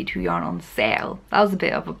the PT2 yarn on sale. That was a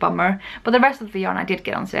bit of a bummer, but the rest of the yarn I did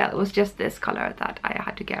get on sale. It was just this color that I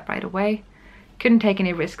had to get right away. Couldn't take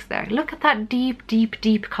any risks there. Look at that deep, deep,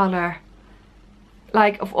 deep color.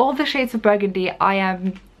 Like, of all the shades of burgundy I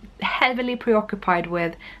am heavily preoccupied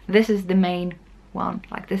with, this is the main one.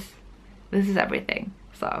 Like, this is everything.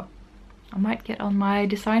 So I might get on my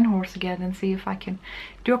design horse again and see if I can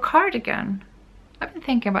do a cardigan. I've been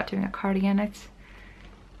thinking about doing a cardigan. It's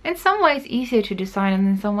in some ways easier to design and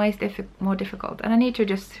in some ways more difficult, and I need to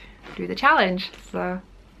just do the challenge. So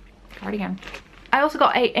cardigan. I also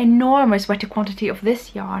got an enormous sweater quantity of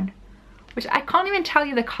this yarn, which I can't even tell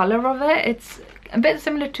you the color of it. It's a bit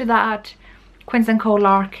similar to that Quince & Co.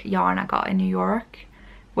 Lark yarn I got in New York,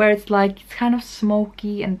 where it's like, it's kind of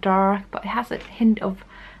smoky and dark, but it has a hint of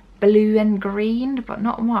blue and green, but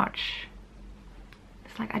not much.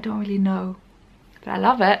 It's like, I don't really know, but I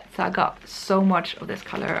love it. So I got so much of this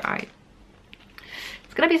color.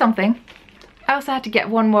 It's gonna be something. I also had to get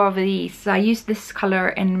one more of these. So I used this color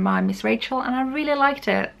in my Miss Rachel, and I really liked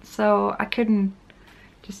it, so I couldn't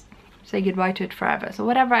just say goodbye to it forever. So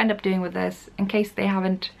whatever I end up doing with this, in case they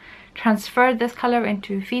haven't transferred this color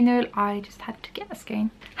into Finull, I just had to get a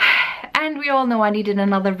skein. And we all know I needed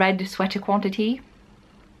another red sweater quantity,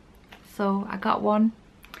 so I got one.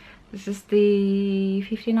 This is the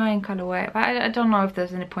 59 colorway. I don't know if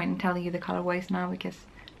there's any point in telling you the colorways now, because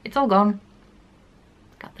it's all gone.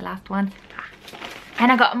 Got the last one.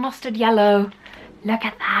 And I got a mustard yellow. Look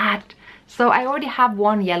at that. So I already have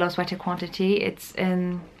one yellow sweater quantity. It's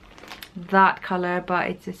in that color, but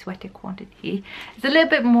it's a sweater quantity. It's a little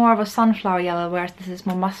bit more of a sunflower yellow, whereas this is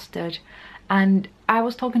more mustard. And I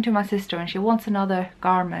was talking to my sister, and she wants another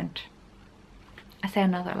garment. I say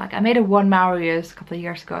another, like, I made a one Marius a couple of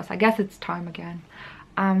years ago, so I guess it's time again.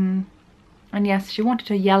 And yes, she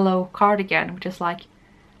wanted a yellow cardigan, which is like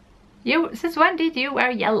since when did you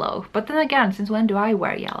wear yellow? But then again, since when do I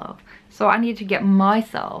wear yellow? So I need to get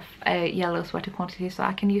myself a yellow sweater quantity so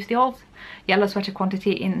I can use the old yellow sweater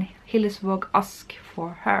quantity in Hillesvåg Ask for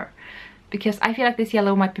her. Because I feel like this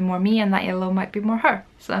yellow might be more me and that yellow might be more her.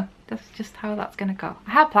 So that's just how that's gonna go.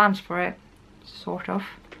 I have plans for it, sort of.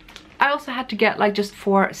 I also had to get like just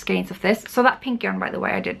 4 skeins of this. So that pink yarn, by the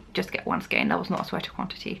way, I did just get 1 skein. That was not a sweater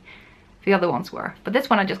quantity. The other ones were. But this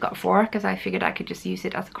one I just got 4 because I figured I could just use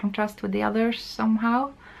it as a contrast with the others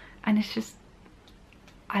somehow. And it's just,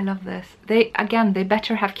 I love this. They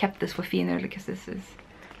better have kept this for Finull because this is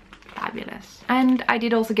fabulous. And I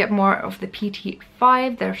did also get more of the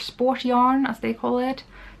PT5, their sport yarn as they call it.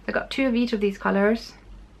 I got 2 of each of these colors.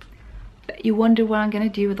 But you wonder what I'm gonna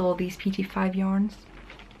do with all these PT5 yarns.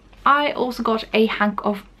 I also got a hank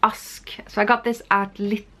of Ask. So I got this at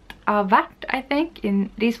Vert, I think,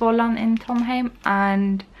 in Hillesvåg in Trondheim,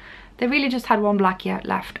 and they really just had 1 black yet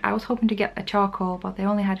left. I was hoping to get a charcoal, but they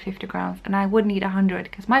only had 50 grams, and I would need 100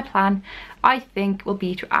 because my plan, I think, will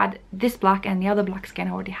be to add this black and the other black skein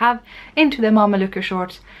I already have into the Mamelucker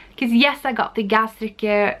shorts. Because yes, I got the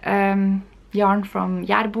Gasstrikke yarn from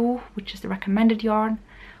Järbo, which is the recommended yarn,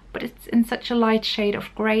 but it's in such a light shade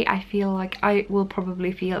of grey. I feel like I will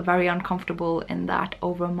probably feel very uncomfortable in that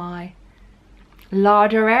over my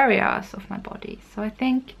larger areas of my body. So I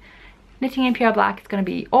think knitting in pure black is going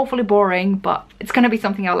to be awfully boring, but it's going to be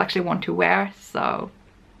something I'll actually want to wear. So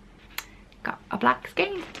got a black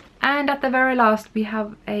skein. And at the very last we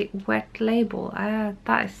have a wet label.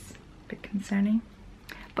 That is a bit concerning,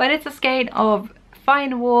 but it's a skein of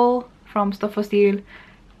fine wool from Stoff og Stil.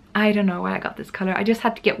 I don't know why I got this color. I just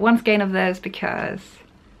had to get 1 skein of this because,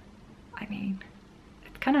 I mean,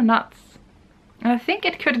 it's kind of nuts. And I think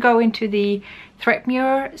it could go into the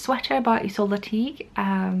Threadmuir sweater by Isolde Teague.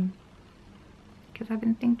 Because I've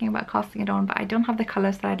been thinking about casting it on, but I don't have the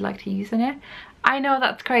colors that I'd like to use in it. I know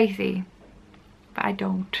that's crazy, but I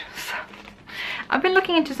don't. So I've been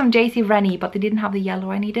looking into some JC Rennie, but they didn't have the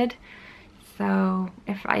yellow I needed. So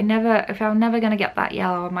if I'm never gonna get that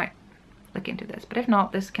yellow, I might look into this. But if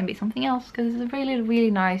not, this can be something else because it's a really, really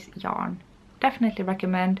nice yarn. Definitely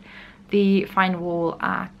recommend the fine wool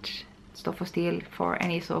at Stoff og Stil for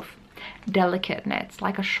any sort of delicate knits,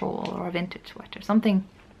 like a shawl or a vintage sweater, something,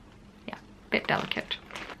 yeah, a bit delicate.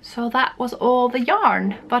 So that was all the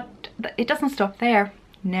yarn, but it doesn't stop there.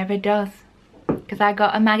 Never does, because I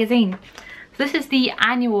got a magazine. So this is the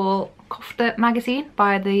annual kofter magazine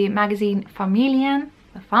by the magazine Familien,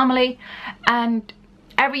 the family, and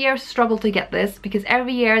every year I struggle to get this because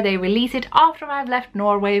every year they release it after I've left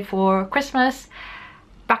Norway for Christmas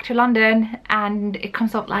back to London, and it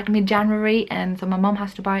comes up like mid-January, and so my mom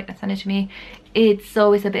has to buy it and send it to me. It's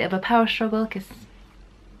always a bit of a power struggle because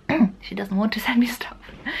she doesn't want to send me stuff.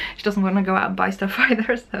 She doesn't want to go out and buy stuff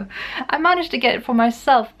either, so I managed to get it for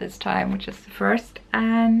myself this time, which is the first,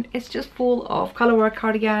 and it's just full of colorwork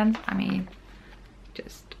cardigans. I mean,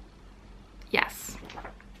 just yes.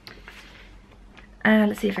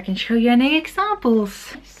 Let's see if I can show you any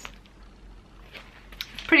examples. It's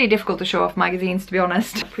pretty difficult to show off magazines, to be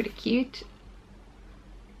honest. Pretty cute.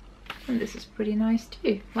 And this is pretty nice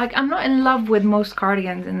too. Like, I'm not in love with most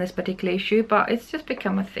cardigans in this particular issue, but it's just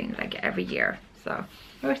become a thing like every year. So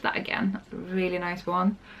where's that again? That's a really nice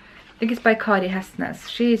one. I think it's by Kari Hestnes.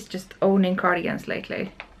 She's just owning cardigans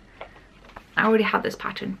lately. I already had this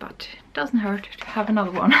pattern, but it doesn't hurt to have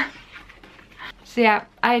another one. So yeah,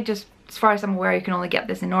 as far as I'm aware, you can only get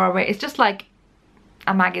this in Norway. It's just like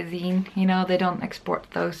a magazine, you know, they don't export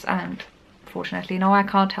those, and unfortunately, no, I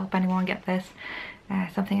can't help anyone get this.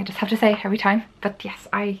 Something I just have to say every time. But yes,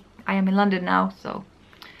 I am in London now, so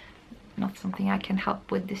not something I can help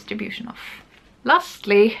with distribution of.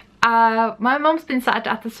 Lastly, my mom's been sat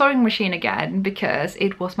at the sewing machine again because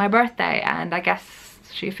it was my birthday, and I guess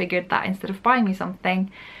she figured that instead of buying me something,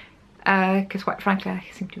 because quite frankly I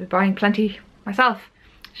seem to be buying plenty myself,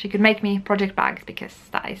 she could make me project bags, because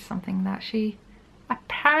that is something that she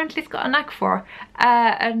apparently has got a knack for,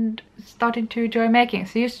 and started to enjoy making.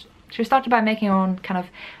 So she started by making her own kind of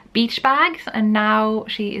beach bags, and now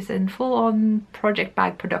she is in full-on project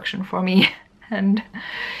bag production for me. And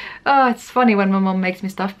oh, it's funny when my mom makes me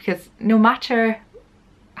stuff, because no matter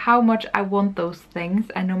how much I want those things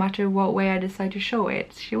and no matter what way I decide to show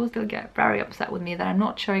it, she will still get very upset with me that I'm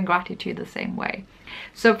not showing gratitude the same way.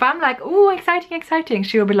 So if I'm like, oh, exciting, exciting,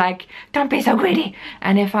 she'll be like, don't be so greedy.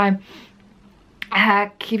 And if I'm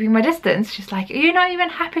keeping my distance, she's like, you're not even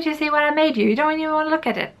happy to see what I made you. You don't even want to look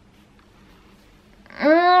at it.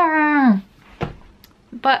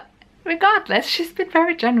 But regardless, she's been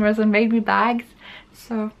very generous and made me bags.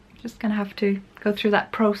 So I'm just gonna have to go through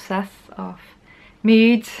that process of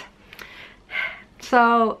moods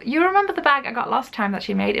So you remember the bag I got last time that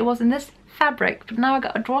she made? It was in this fabric, but now I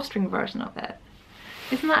got a drawstring version of it.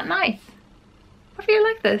 Isn't that nice? I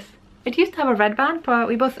really like this. It used to have a red band, but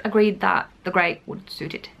we both agreed that the grey would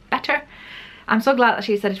suit it better. I'm so glad that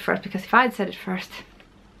she said it first, because if I had said it first,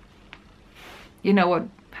 you know what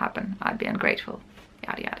would happen. I'd be ungrateful.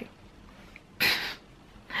 Yada yada.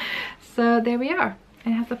 So there we are.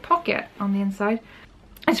 It has a pocket on the inside.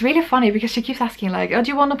 It's really funny because she keeps asking like, oh,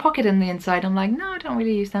 do you want a pocket in the inside? I'm like, no, I don't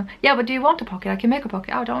really use them. Yeah, but do you want a pocket? I can make a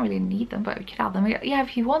pocket. Oh, I don't really need them, but we could add them. Yeah,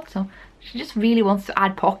 if you want some. She just really wants to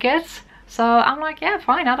add pockets. So I'm like, yeah,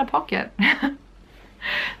 fine, add a pocket.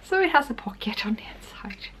 So it has a pocket on the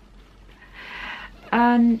inside.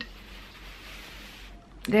 And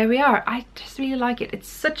there we are. I just really like it. It's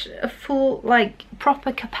such a full, like,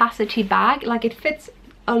 proper capacity bag. Like, it fits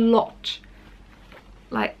a lot.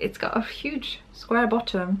 Like, it's got a huge square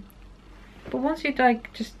bottom, but once you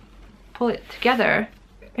like just pull it together,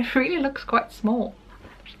 it really looks quite small,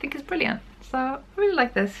 which I think is brilliant. So I really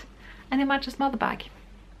like this, and it matches my other bag,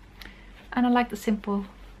 and I like the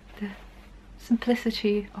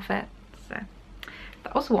simplicity of it. So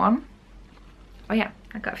that was one. Oh yeah,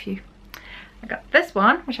 I got a few. I got this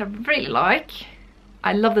one, which I really like.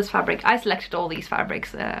 I love this fabric. I selected all these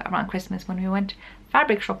fabrics around Christmas when we went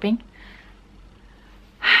fabric shopping.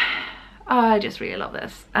 I just really love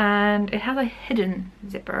this, and it has a hidden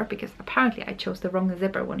zipper because apparently I chose the wrong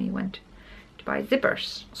zipper when we went to buy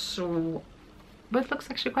zippers. So, but it looks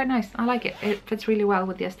actually quite nice. I like it. It fits really well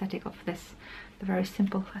with the aesthetic of this, the very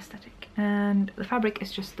simple aesthetic. And the fabric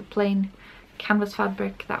is just the plain canvas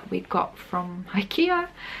fabric that we got from IKEA.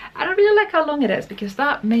 I don't really like how long it is, because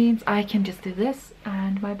that means I can just do this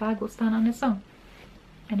and my bag will stand on its own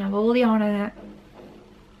and have all the yarn in it.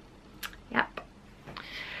 Yep.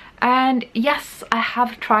 And yes, I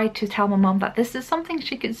have tried to tell my mom that this is something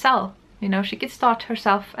she could sell. You know, she could start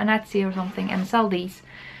herself an Etsy or something and sell these.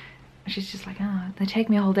 And she's just like, oh, they take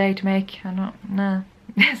me a whole day to make. I don't know.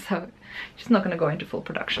 So she's not going to go into full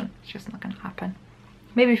production. It's just not going to happen.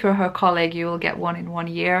 Maybe for her colleague you will get one in 1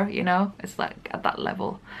 year, you know. It's like at that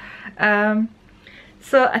level.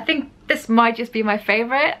 So I think this might just be my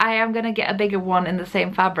favorite. I am going to get a bigger one in the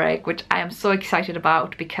same fabric, which I am so excited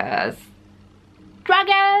about because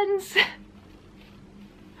dragons!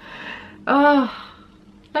 Oh,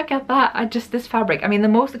 look at that. This fabric. I mean, the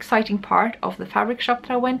most exciting part of the fabric shop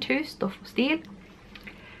that I went to, Stuff of Steel,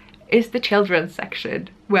 is the children's section,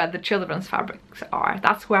 where the children's fabrics are.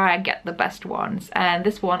 That's where I get the best ones. And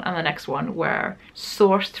this one and the next one were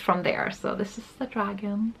sourced from there. So this is the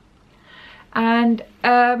dragon. And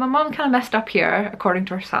my mom kind of messed up here, according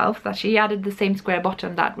to herself, that she added the same square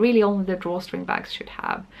bottom that really only the drawstring bags should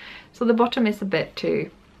have. So the bottom is a bit too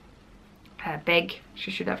big.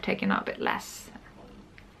 She should have taken out a bit less.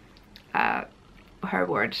 Her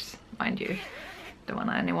words, mind you. Don't want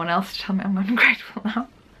anyone else to tell me I'm ungrateful now.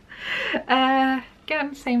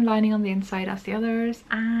 Again, same lining on the inside as the others,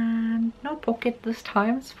 and no pocket this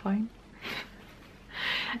time, it's fine.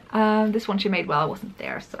 This one she made while I wasn't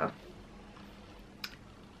there, so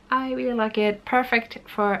I really like it. Perfect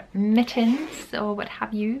for mittens or what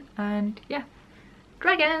have you. And yeah,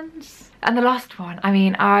 dragons. And the last one, I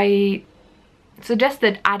mean, I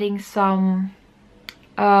suggested adding some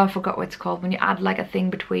I forgot what it's called, when you add like a thing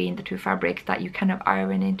between the two fabrics that you kind of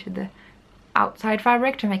iron into the outside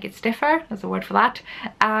fabric to make it stiffer. There's a word for that.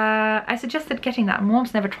 I suggested getting that.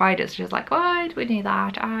 Mom's never tried it, so she's like, why do we need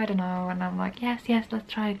that? I don't know. And I'm like, yes,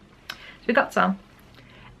 let's try it. So we got some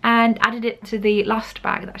and added it to the last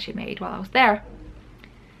bag that she made while I was there.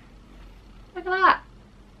 Look at that.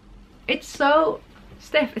 It's so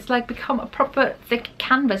stiff. It's like become a proper thick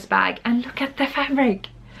canvas bag. And look at the fabric.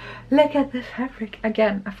 Look at the fabric.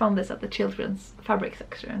 Again, I found this at the children's fabric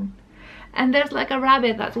section. And there's like a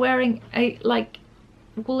rabbit that's wearing a like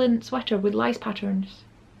woolen sweater with lice patterns.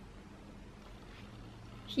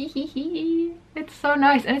 Hee hee hee. It's so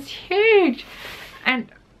nice and it's huge. And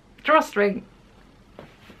drawstring.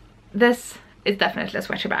 This is definitely a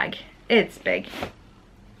sweater bag. It's big.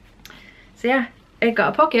 So yeah, it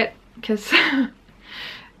got a pocket because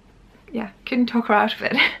yeah, couldn't talk her out of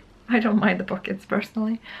it. I don't mind the pockets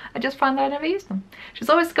personally. I just find that I never use them. She's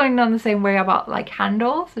always going on the same way about like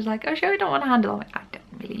handles. She's like, oh sure, you don't want a handle. I'm like, I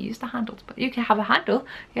don't really use the handles, but you can have a handle.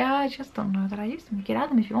 Yeah, I just don't know that I use them. You can add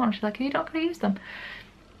them if you want. She's like, you don't gonna use them.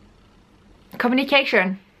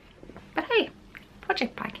 Communication. But hey,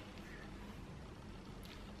 project bag.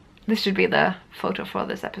 This should be the photo for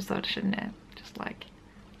this episode, shouldn't it? Just like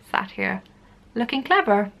sat here looking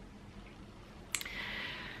clever.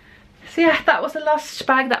 So yeah, that was the last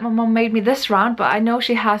bag that my mom made me this round, but I know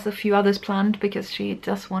she has a few others planned because she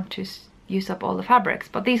does want to, use up all the fabrics,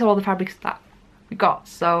 but these are all the fabrics that we got,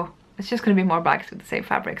 so it's just going to be more bags with the same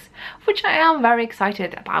fabrics, which I am very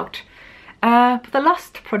excited about. But the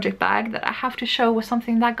last project bag that I have to show was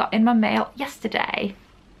something that I got in my mail yesterday.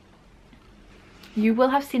 You will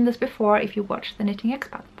have seen this before if you watched the Knitting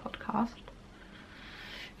Expat podcast,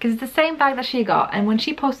 because it's the same bag that she got, and when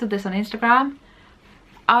she posted this on Instagram,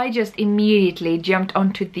 I just immediately jumped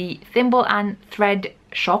onto the Thimble Thread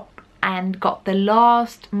shop and got the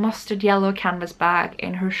last mustard yellow canvas bag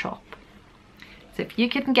in her shop. So if you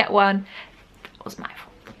couldn't get one, that was my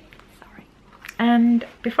fault. Sorry. And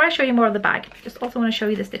before I show you more of the bag, I just also want to show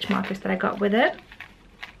you the stitch markers that I got with it.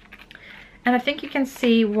 And I think you can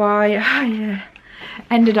see why I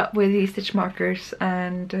ended up with these stitch markers.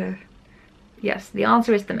 And yes, the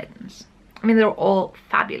answer is the mittens. I mean, they're all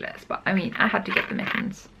fabulous, but I mean, I had to get the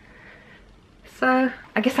mittens. So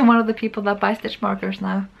I guess I'm one of the people that buy stitch markers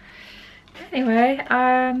now. Anyway,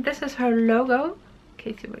 this is her logo, in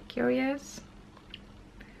case you were curious.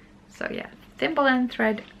 So yeah, Thimble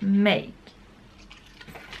Thread made.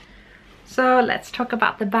 So let's talk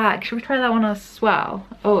about the bag. Should we try that one as well?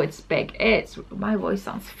 Oh, it's big. My voice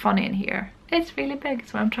sounds funny in here. It's really big,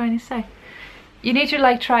 that's what I'm trying to say. You need to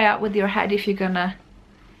like try out with your head if you're gonna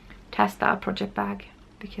test out a project bag,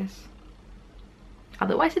 because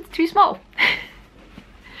otherwise it's too small.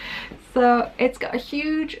 So it's got a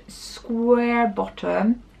huge square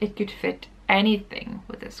bottom. It could fit anything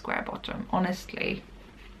with a square bottom, honestly.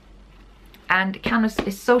 And canvas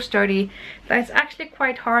is so sturdy that it's actually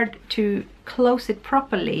quite hard to close it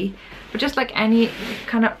properly. But just like any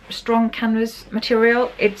kind of strong canvas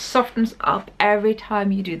material, it softens up every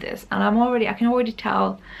time you do this. And I can already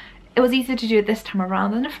tell it was easier to do it this time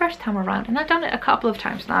around than the first time around. And I've done it a couple of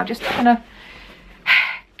times now, just to kind of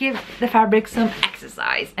give the fabric some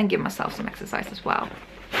exercise and give myself some exercise as well.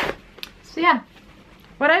 So yeah,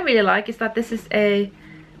 what I really like is that this is a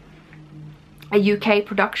UK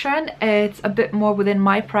production. It's a bit more within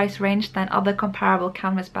my price range than other comparable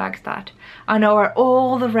canvas bags that I know are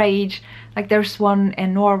all the rage. Like there's one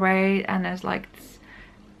in Norway and there's like this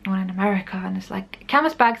one in America, and it's like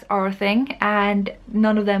canvas bags are a thing, and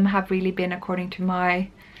none of them have really been according to my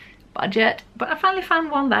budget, but I finally found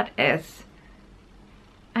one that is.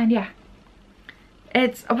 And yeah,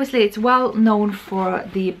 it's well known for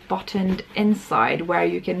the buttoned inside, where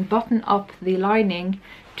you can button up the lining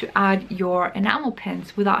to add your enamel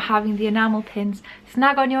pins without having the enamel pins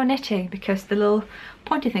snag on your knitting, because the little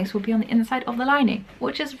pointy things will be on the inside of the lining,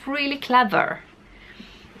 which is really clever.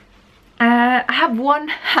 I have one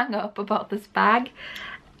hang up about this bag.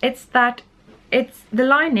 It's that the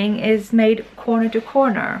lining is made corner to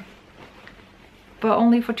corner, but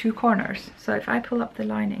only for two corners. So if I pull up the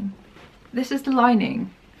lining, this is the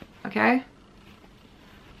lining, okay?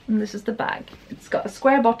 And this is the bag. It's got a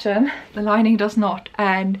square bottom, the lining does not.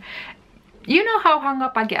 And you know how hung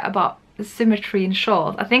up I get about the symmetry in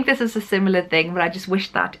shawls. I think this is a similar thing, but I just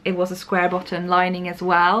wish that it was a square bottom lining as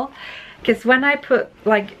well. Because when I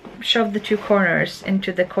shove the two corners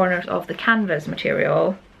into the corners of the canvas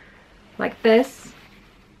material, like this,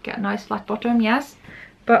 get a nice flat bottom, yes.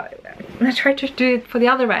 But when I try to do it for the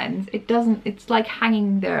other ends, it doesn't, it's like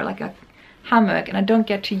hanging there like a hammock, and I don't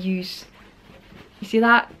get to use, you see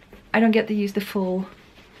that? I don't get to use the full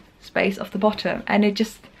space of the bottom, and it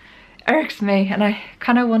just irks me, and I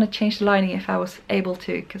kind of want to change the lining if I was able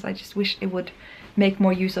to, because I just wish it would make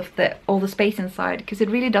more use of all the space inside, because it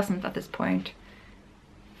really doesn't at this point.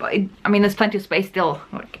 But I mean, there's plenty of space still.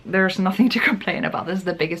 Like, there's nothing to complain about. This is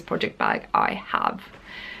the biggest project bag I have,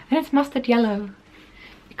 and it's mustard yellow.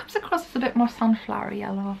 It comes across as a bit more sunflower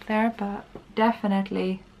yellow up there, but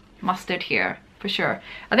definitely mustard here for sure.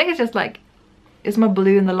 I think it's just like it's more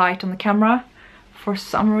blue in the light on the camera for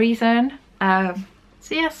some reason.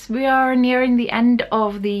 So yes, we are nearing the end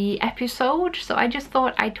of the episode, so I just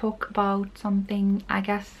thought I'd talk about something, I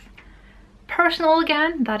guess, personal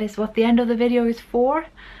again. That is what the end of the video is for.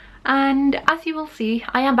 And as you will see,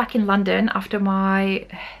 I am back in London after my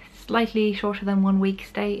slightly shorter than 1 week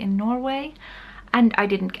stay in Norway, and I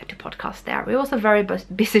didn't get to podcast there. It was a very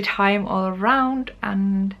busy time all around,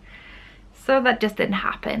 and so that just didn't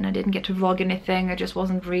happen. I didn't get to vlog anything. It just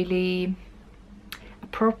wasn't really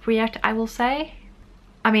appropriate, I will say.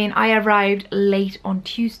 I mean, I arrived late on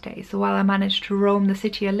Tuesday, so while I managed to roam the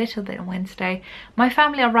city a little bit on Wednesday, my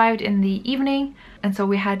family arrived in the evening, and so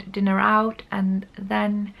we had dinner out, and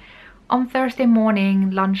then on Thursday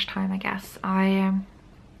morning, lunchtime I guess, I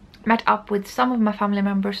met up with some of my family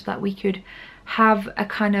members so that we could have a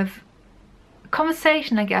kind of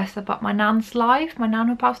conversation, I guess, about my nan's life, my nan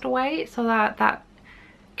who passed away, so that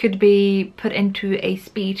could be put into a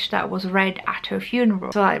speech that was read at her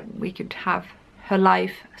funeral, so that we could have her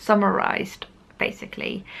life summarized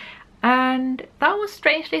basically. And that was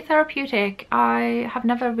strangely therapeutic. I have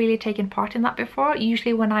never really taken part in that before.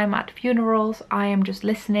 Usually when I'm at funerals, I am just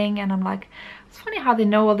listening and I'm like, it's funny how they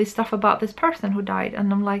know all this stuff about this person who died,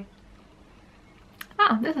 and I'm like,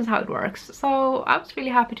 ah, this is how it works. So I was really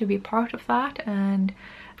happy to be part of that and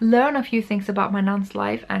learn a few things about my nan's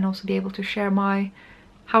life, and also be able to share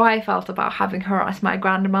how I felt about having her as my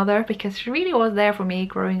grandmother, because she really was there for me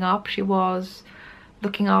growing up. She was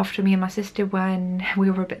looking after me and my sister when we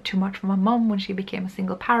were a bit too much for my mum, when she became a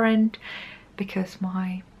single parent, because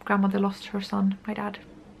my grandmother lost her son, my dad,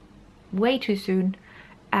 way too soon,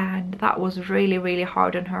 and that was really, really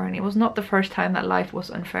hard on her. And it was not the first time that life was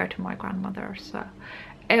unfair to my grandmother, so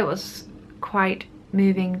it was quite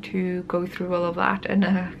moving to go through all of that. And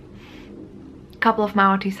a couple of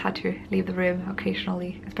my aunties had to leave the room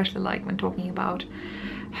occasionally, especially like when talking about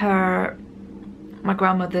my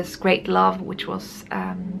grandmother's great love, which was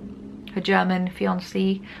her German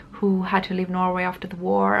fiancé, who had to leave Norway after the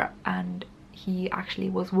war, and he actually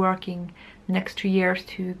was working the next 2 years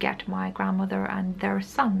to get my grandmother and their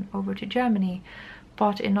son over to Germany.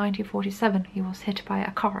 But in 1947 he was hit by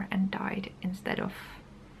a car and died instead of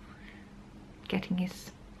getting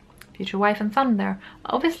his future wife and son there.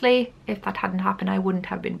 Obviously, if that hadn't happened, I wouldn't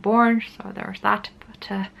have been born, so there's that.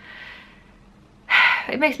 But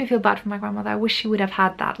it makes me feel bad for my grandmother. I wish she would have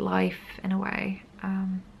had that life in a way.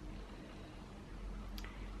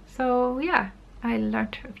 So yeah, I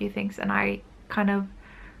learned a few things, and I kind of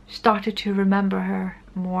started to remember her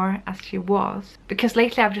more as she was, because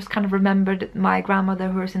lately I've just kind of remembered my grandmother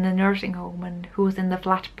who was in the nursing home and who was in the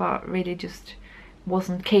flat but really just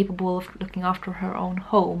wasn't capable of looking after her own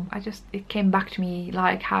home. It came back to me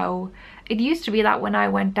like how it used to be that when I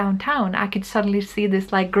went downtown I could suddenly see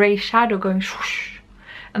this like grey shadow going swoosh,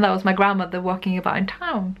 and that was my grandmother walking about in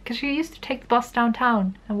town, because she used to take the bus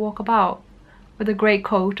downtown and walk about with a grey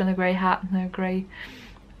coat and a grey hat and her grey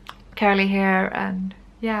curly hair. And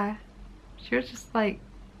yeah, she was just like,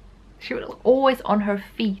 she was always on her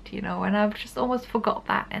feet, you know, and I've just almost forgot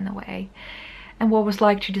that in a way, and what it was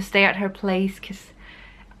like to just stay at her place. Because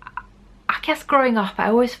I guess growing up I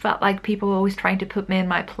always felt like people were always trying to put me in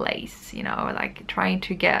my place, you know, like trying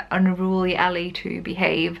to get unruly Ellie to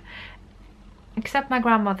behave. Except my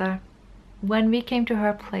grandmother, when we came to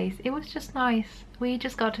her place, it was just nice. We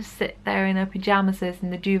just got to sit there in our pajamas in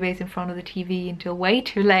the duvets in front of the TV until way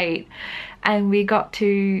too late, and we got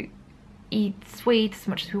to eat sweets as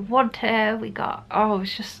much as we wanted. We got, oh, it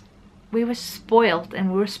was just, we were spoiled,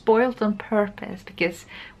 and we were spoiled on purpose, because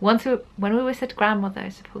when we visit grandmother,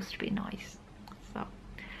 it's supposed to be nice. So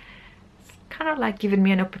it's kind of like giving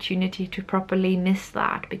me an opportunity to properly miss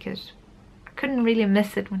that, because I couldn't really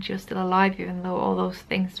miss it when she was still alive, even though all those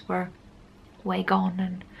things were way gone.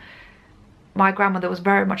 And my grandmother was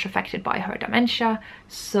very much affected by her dementia,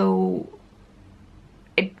 so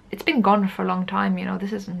it's been gone for a long time, you know,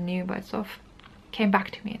 this isn't new, but it sort of came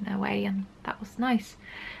back to me in a way, and that was nice.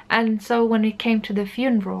 And so when it came to the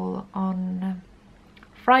funeral on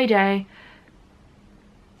Friday,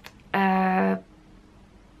 I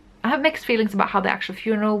have mixed feelings about how the actual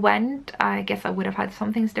funeral went. I guess I would have had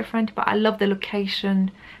some things different, but I love the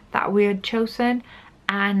location that we had chosen.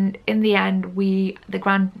 And in the end, the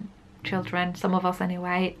grandchildren, some of us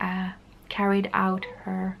anyway, carried out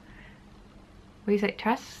her, what do you say,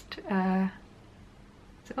 chest?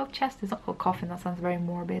 Is it called chest? It's not called coffin, that sounds very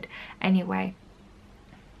morbid. Anyway,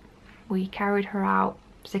 we carried her out,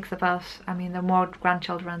 6 of us. I mean, there are more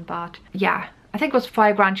grandchildren, but yeah, I think it was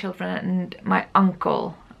 5 grandchildren and my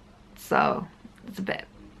uncle. So it's a bit,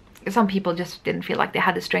 some people just didn't feel like they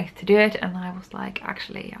had the strength to do it, and I was like,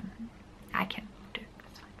 actually, I can do it,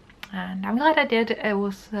 it's fine. And I'm glad I did. It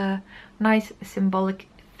was a nice symbolic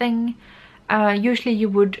thing. Usually you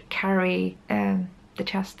would carry the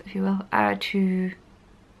chest, if you will, to,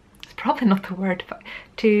 it's probably not the word, but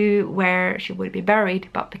to where she would be buried,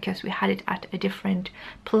 but because we had it at a different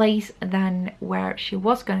place than where she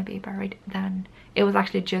was going to be buried, then it was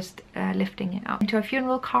actually just lifting it out into a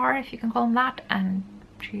funeral car, if you can call them that, and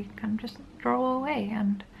she can just throw away.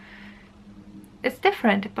 And it's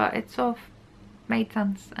different, but it sort of made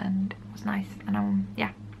sense and it was nice. And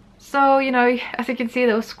yeah, so, you know, as you can see,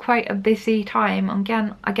 there was quite a busy time.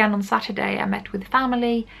 Again on Saturday I met with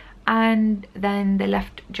family, and then they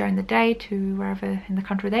left during the day to wherever in the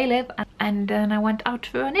country they live, and then I went out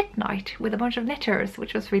for a knit night with a bunch of knitters,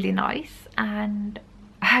 which was really nice. And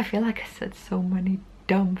I feel like I said so many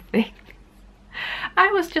dumb things.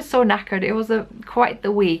 I was just so knackered. It was quite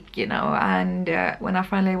the week, you know, and when I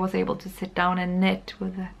finally was able to sit down and knit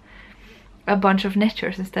with a bunch of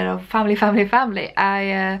knitters instead of family,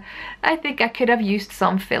 I think I could have used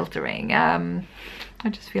some filtering. I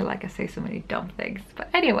just feel like I say so many dumb things. But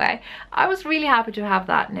anyway, I was really happy to have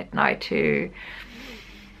that knit night to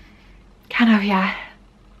kind of, yeah,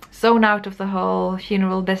 zone out of the whole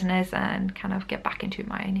funeral business and kind of get back into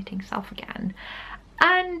my knitting self again.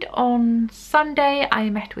 And on Sunday I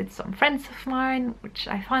met with some friends of mine, which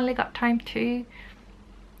I finally got time to.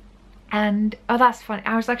 And oh, that's funny,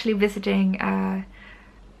 I was actually visiting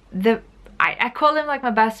I call him like my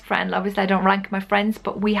best friend. Obviously I don't rank my friends,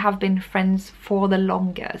 but we have been friends for the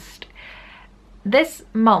longest. This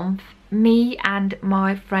month, me and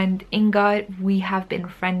my friend Inga, we have been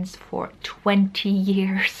friends for 20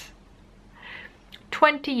 years.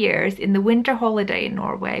 20 years. In the winter holiday in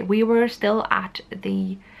Norway, we were still at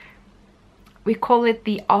the, we call it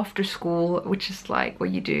the after school, which is like what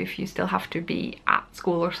you do if you still have to be at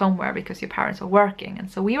school or somewhere because your parents are working. And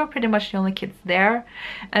so we were pretty much the only kids there.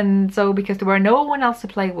 And so because there were no one else to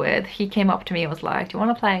play with, he came up to me and was like, do you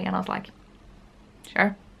want to play? And I was like,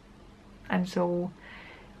 sure. And so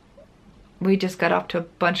we just got up to a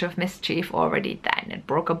bunch of mischief already then and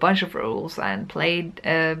broke a bunch of rules and played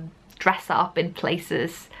dress up in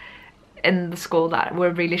places in the school that were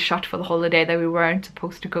really shut for the holiday that we weren't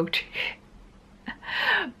supposed to go to.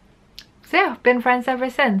 So yeah, been friends ever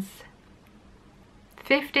since.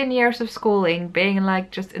 15 years of schooling, being like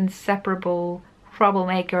just inseparable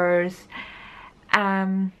troublemakers.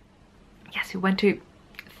 Yes, we went to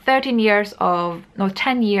 10 years of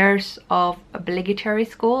obligatory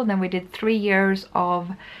school, and then we did 3 years of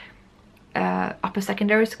upper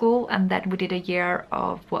secondary school, and then we did a year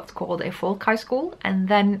of what's called a folk high school, and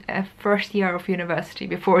then a first year of university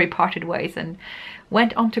before we parted ways and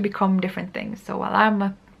went on to become different things. So while I'm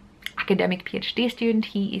an academic PhD student,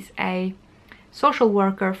 he is a social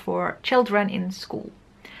worker for children in school.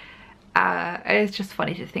 It's just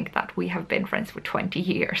funny to think that we have been friends for 20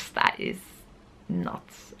 years. That is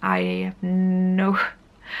nuts. I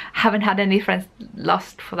haven't had any friends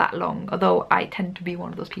lost for that long, although I tend to be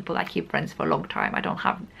one of those people that keep friends for a long time. I don't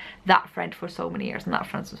have that friend for so many years and that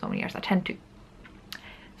friend for so many years. I tend to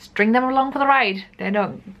string them along for the ride. They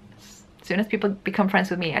don't. As soon as people become friends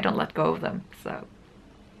with me, I don't let go of them. So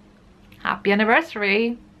happy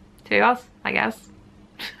anniversary to us, I guess.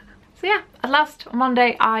 So yeah, at last on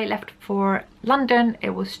Monday I left for London.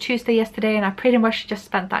 It was Tuesday yesterday, and I pretty much just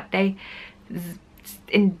spent that day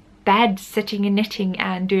in bed sitting and knitting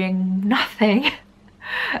and doing nothing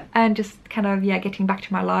and just kind of, yeah, getting back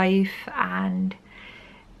to my life. And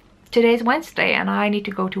today's Wednesday and I need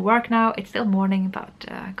to go to work now. It's still morning, but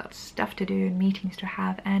I got stuff to do and meetings to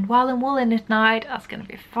have, and while I'm woolen at night, that's gonna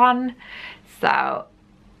be fun. So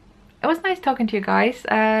it was nice talking to you guys.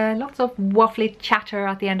 Lots of waffly chatter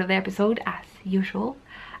at the end of the episode as usual,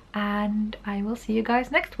 and I will see you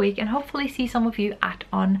guys next week and hopefully see some of you at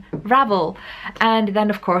Unravel. And then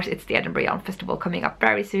of course it's the Edinburgh Yarn Festival coming up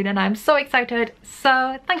very soon, and I'm so excited.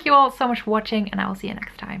 So thank you all so much for watching, and I will see you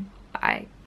next time. Bye.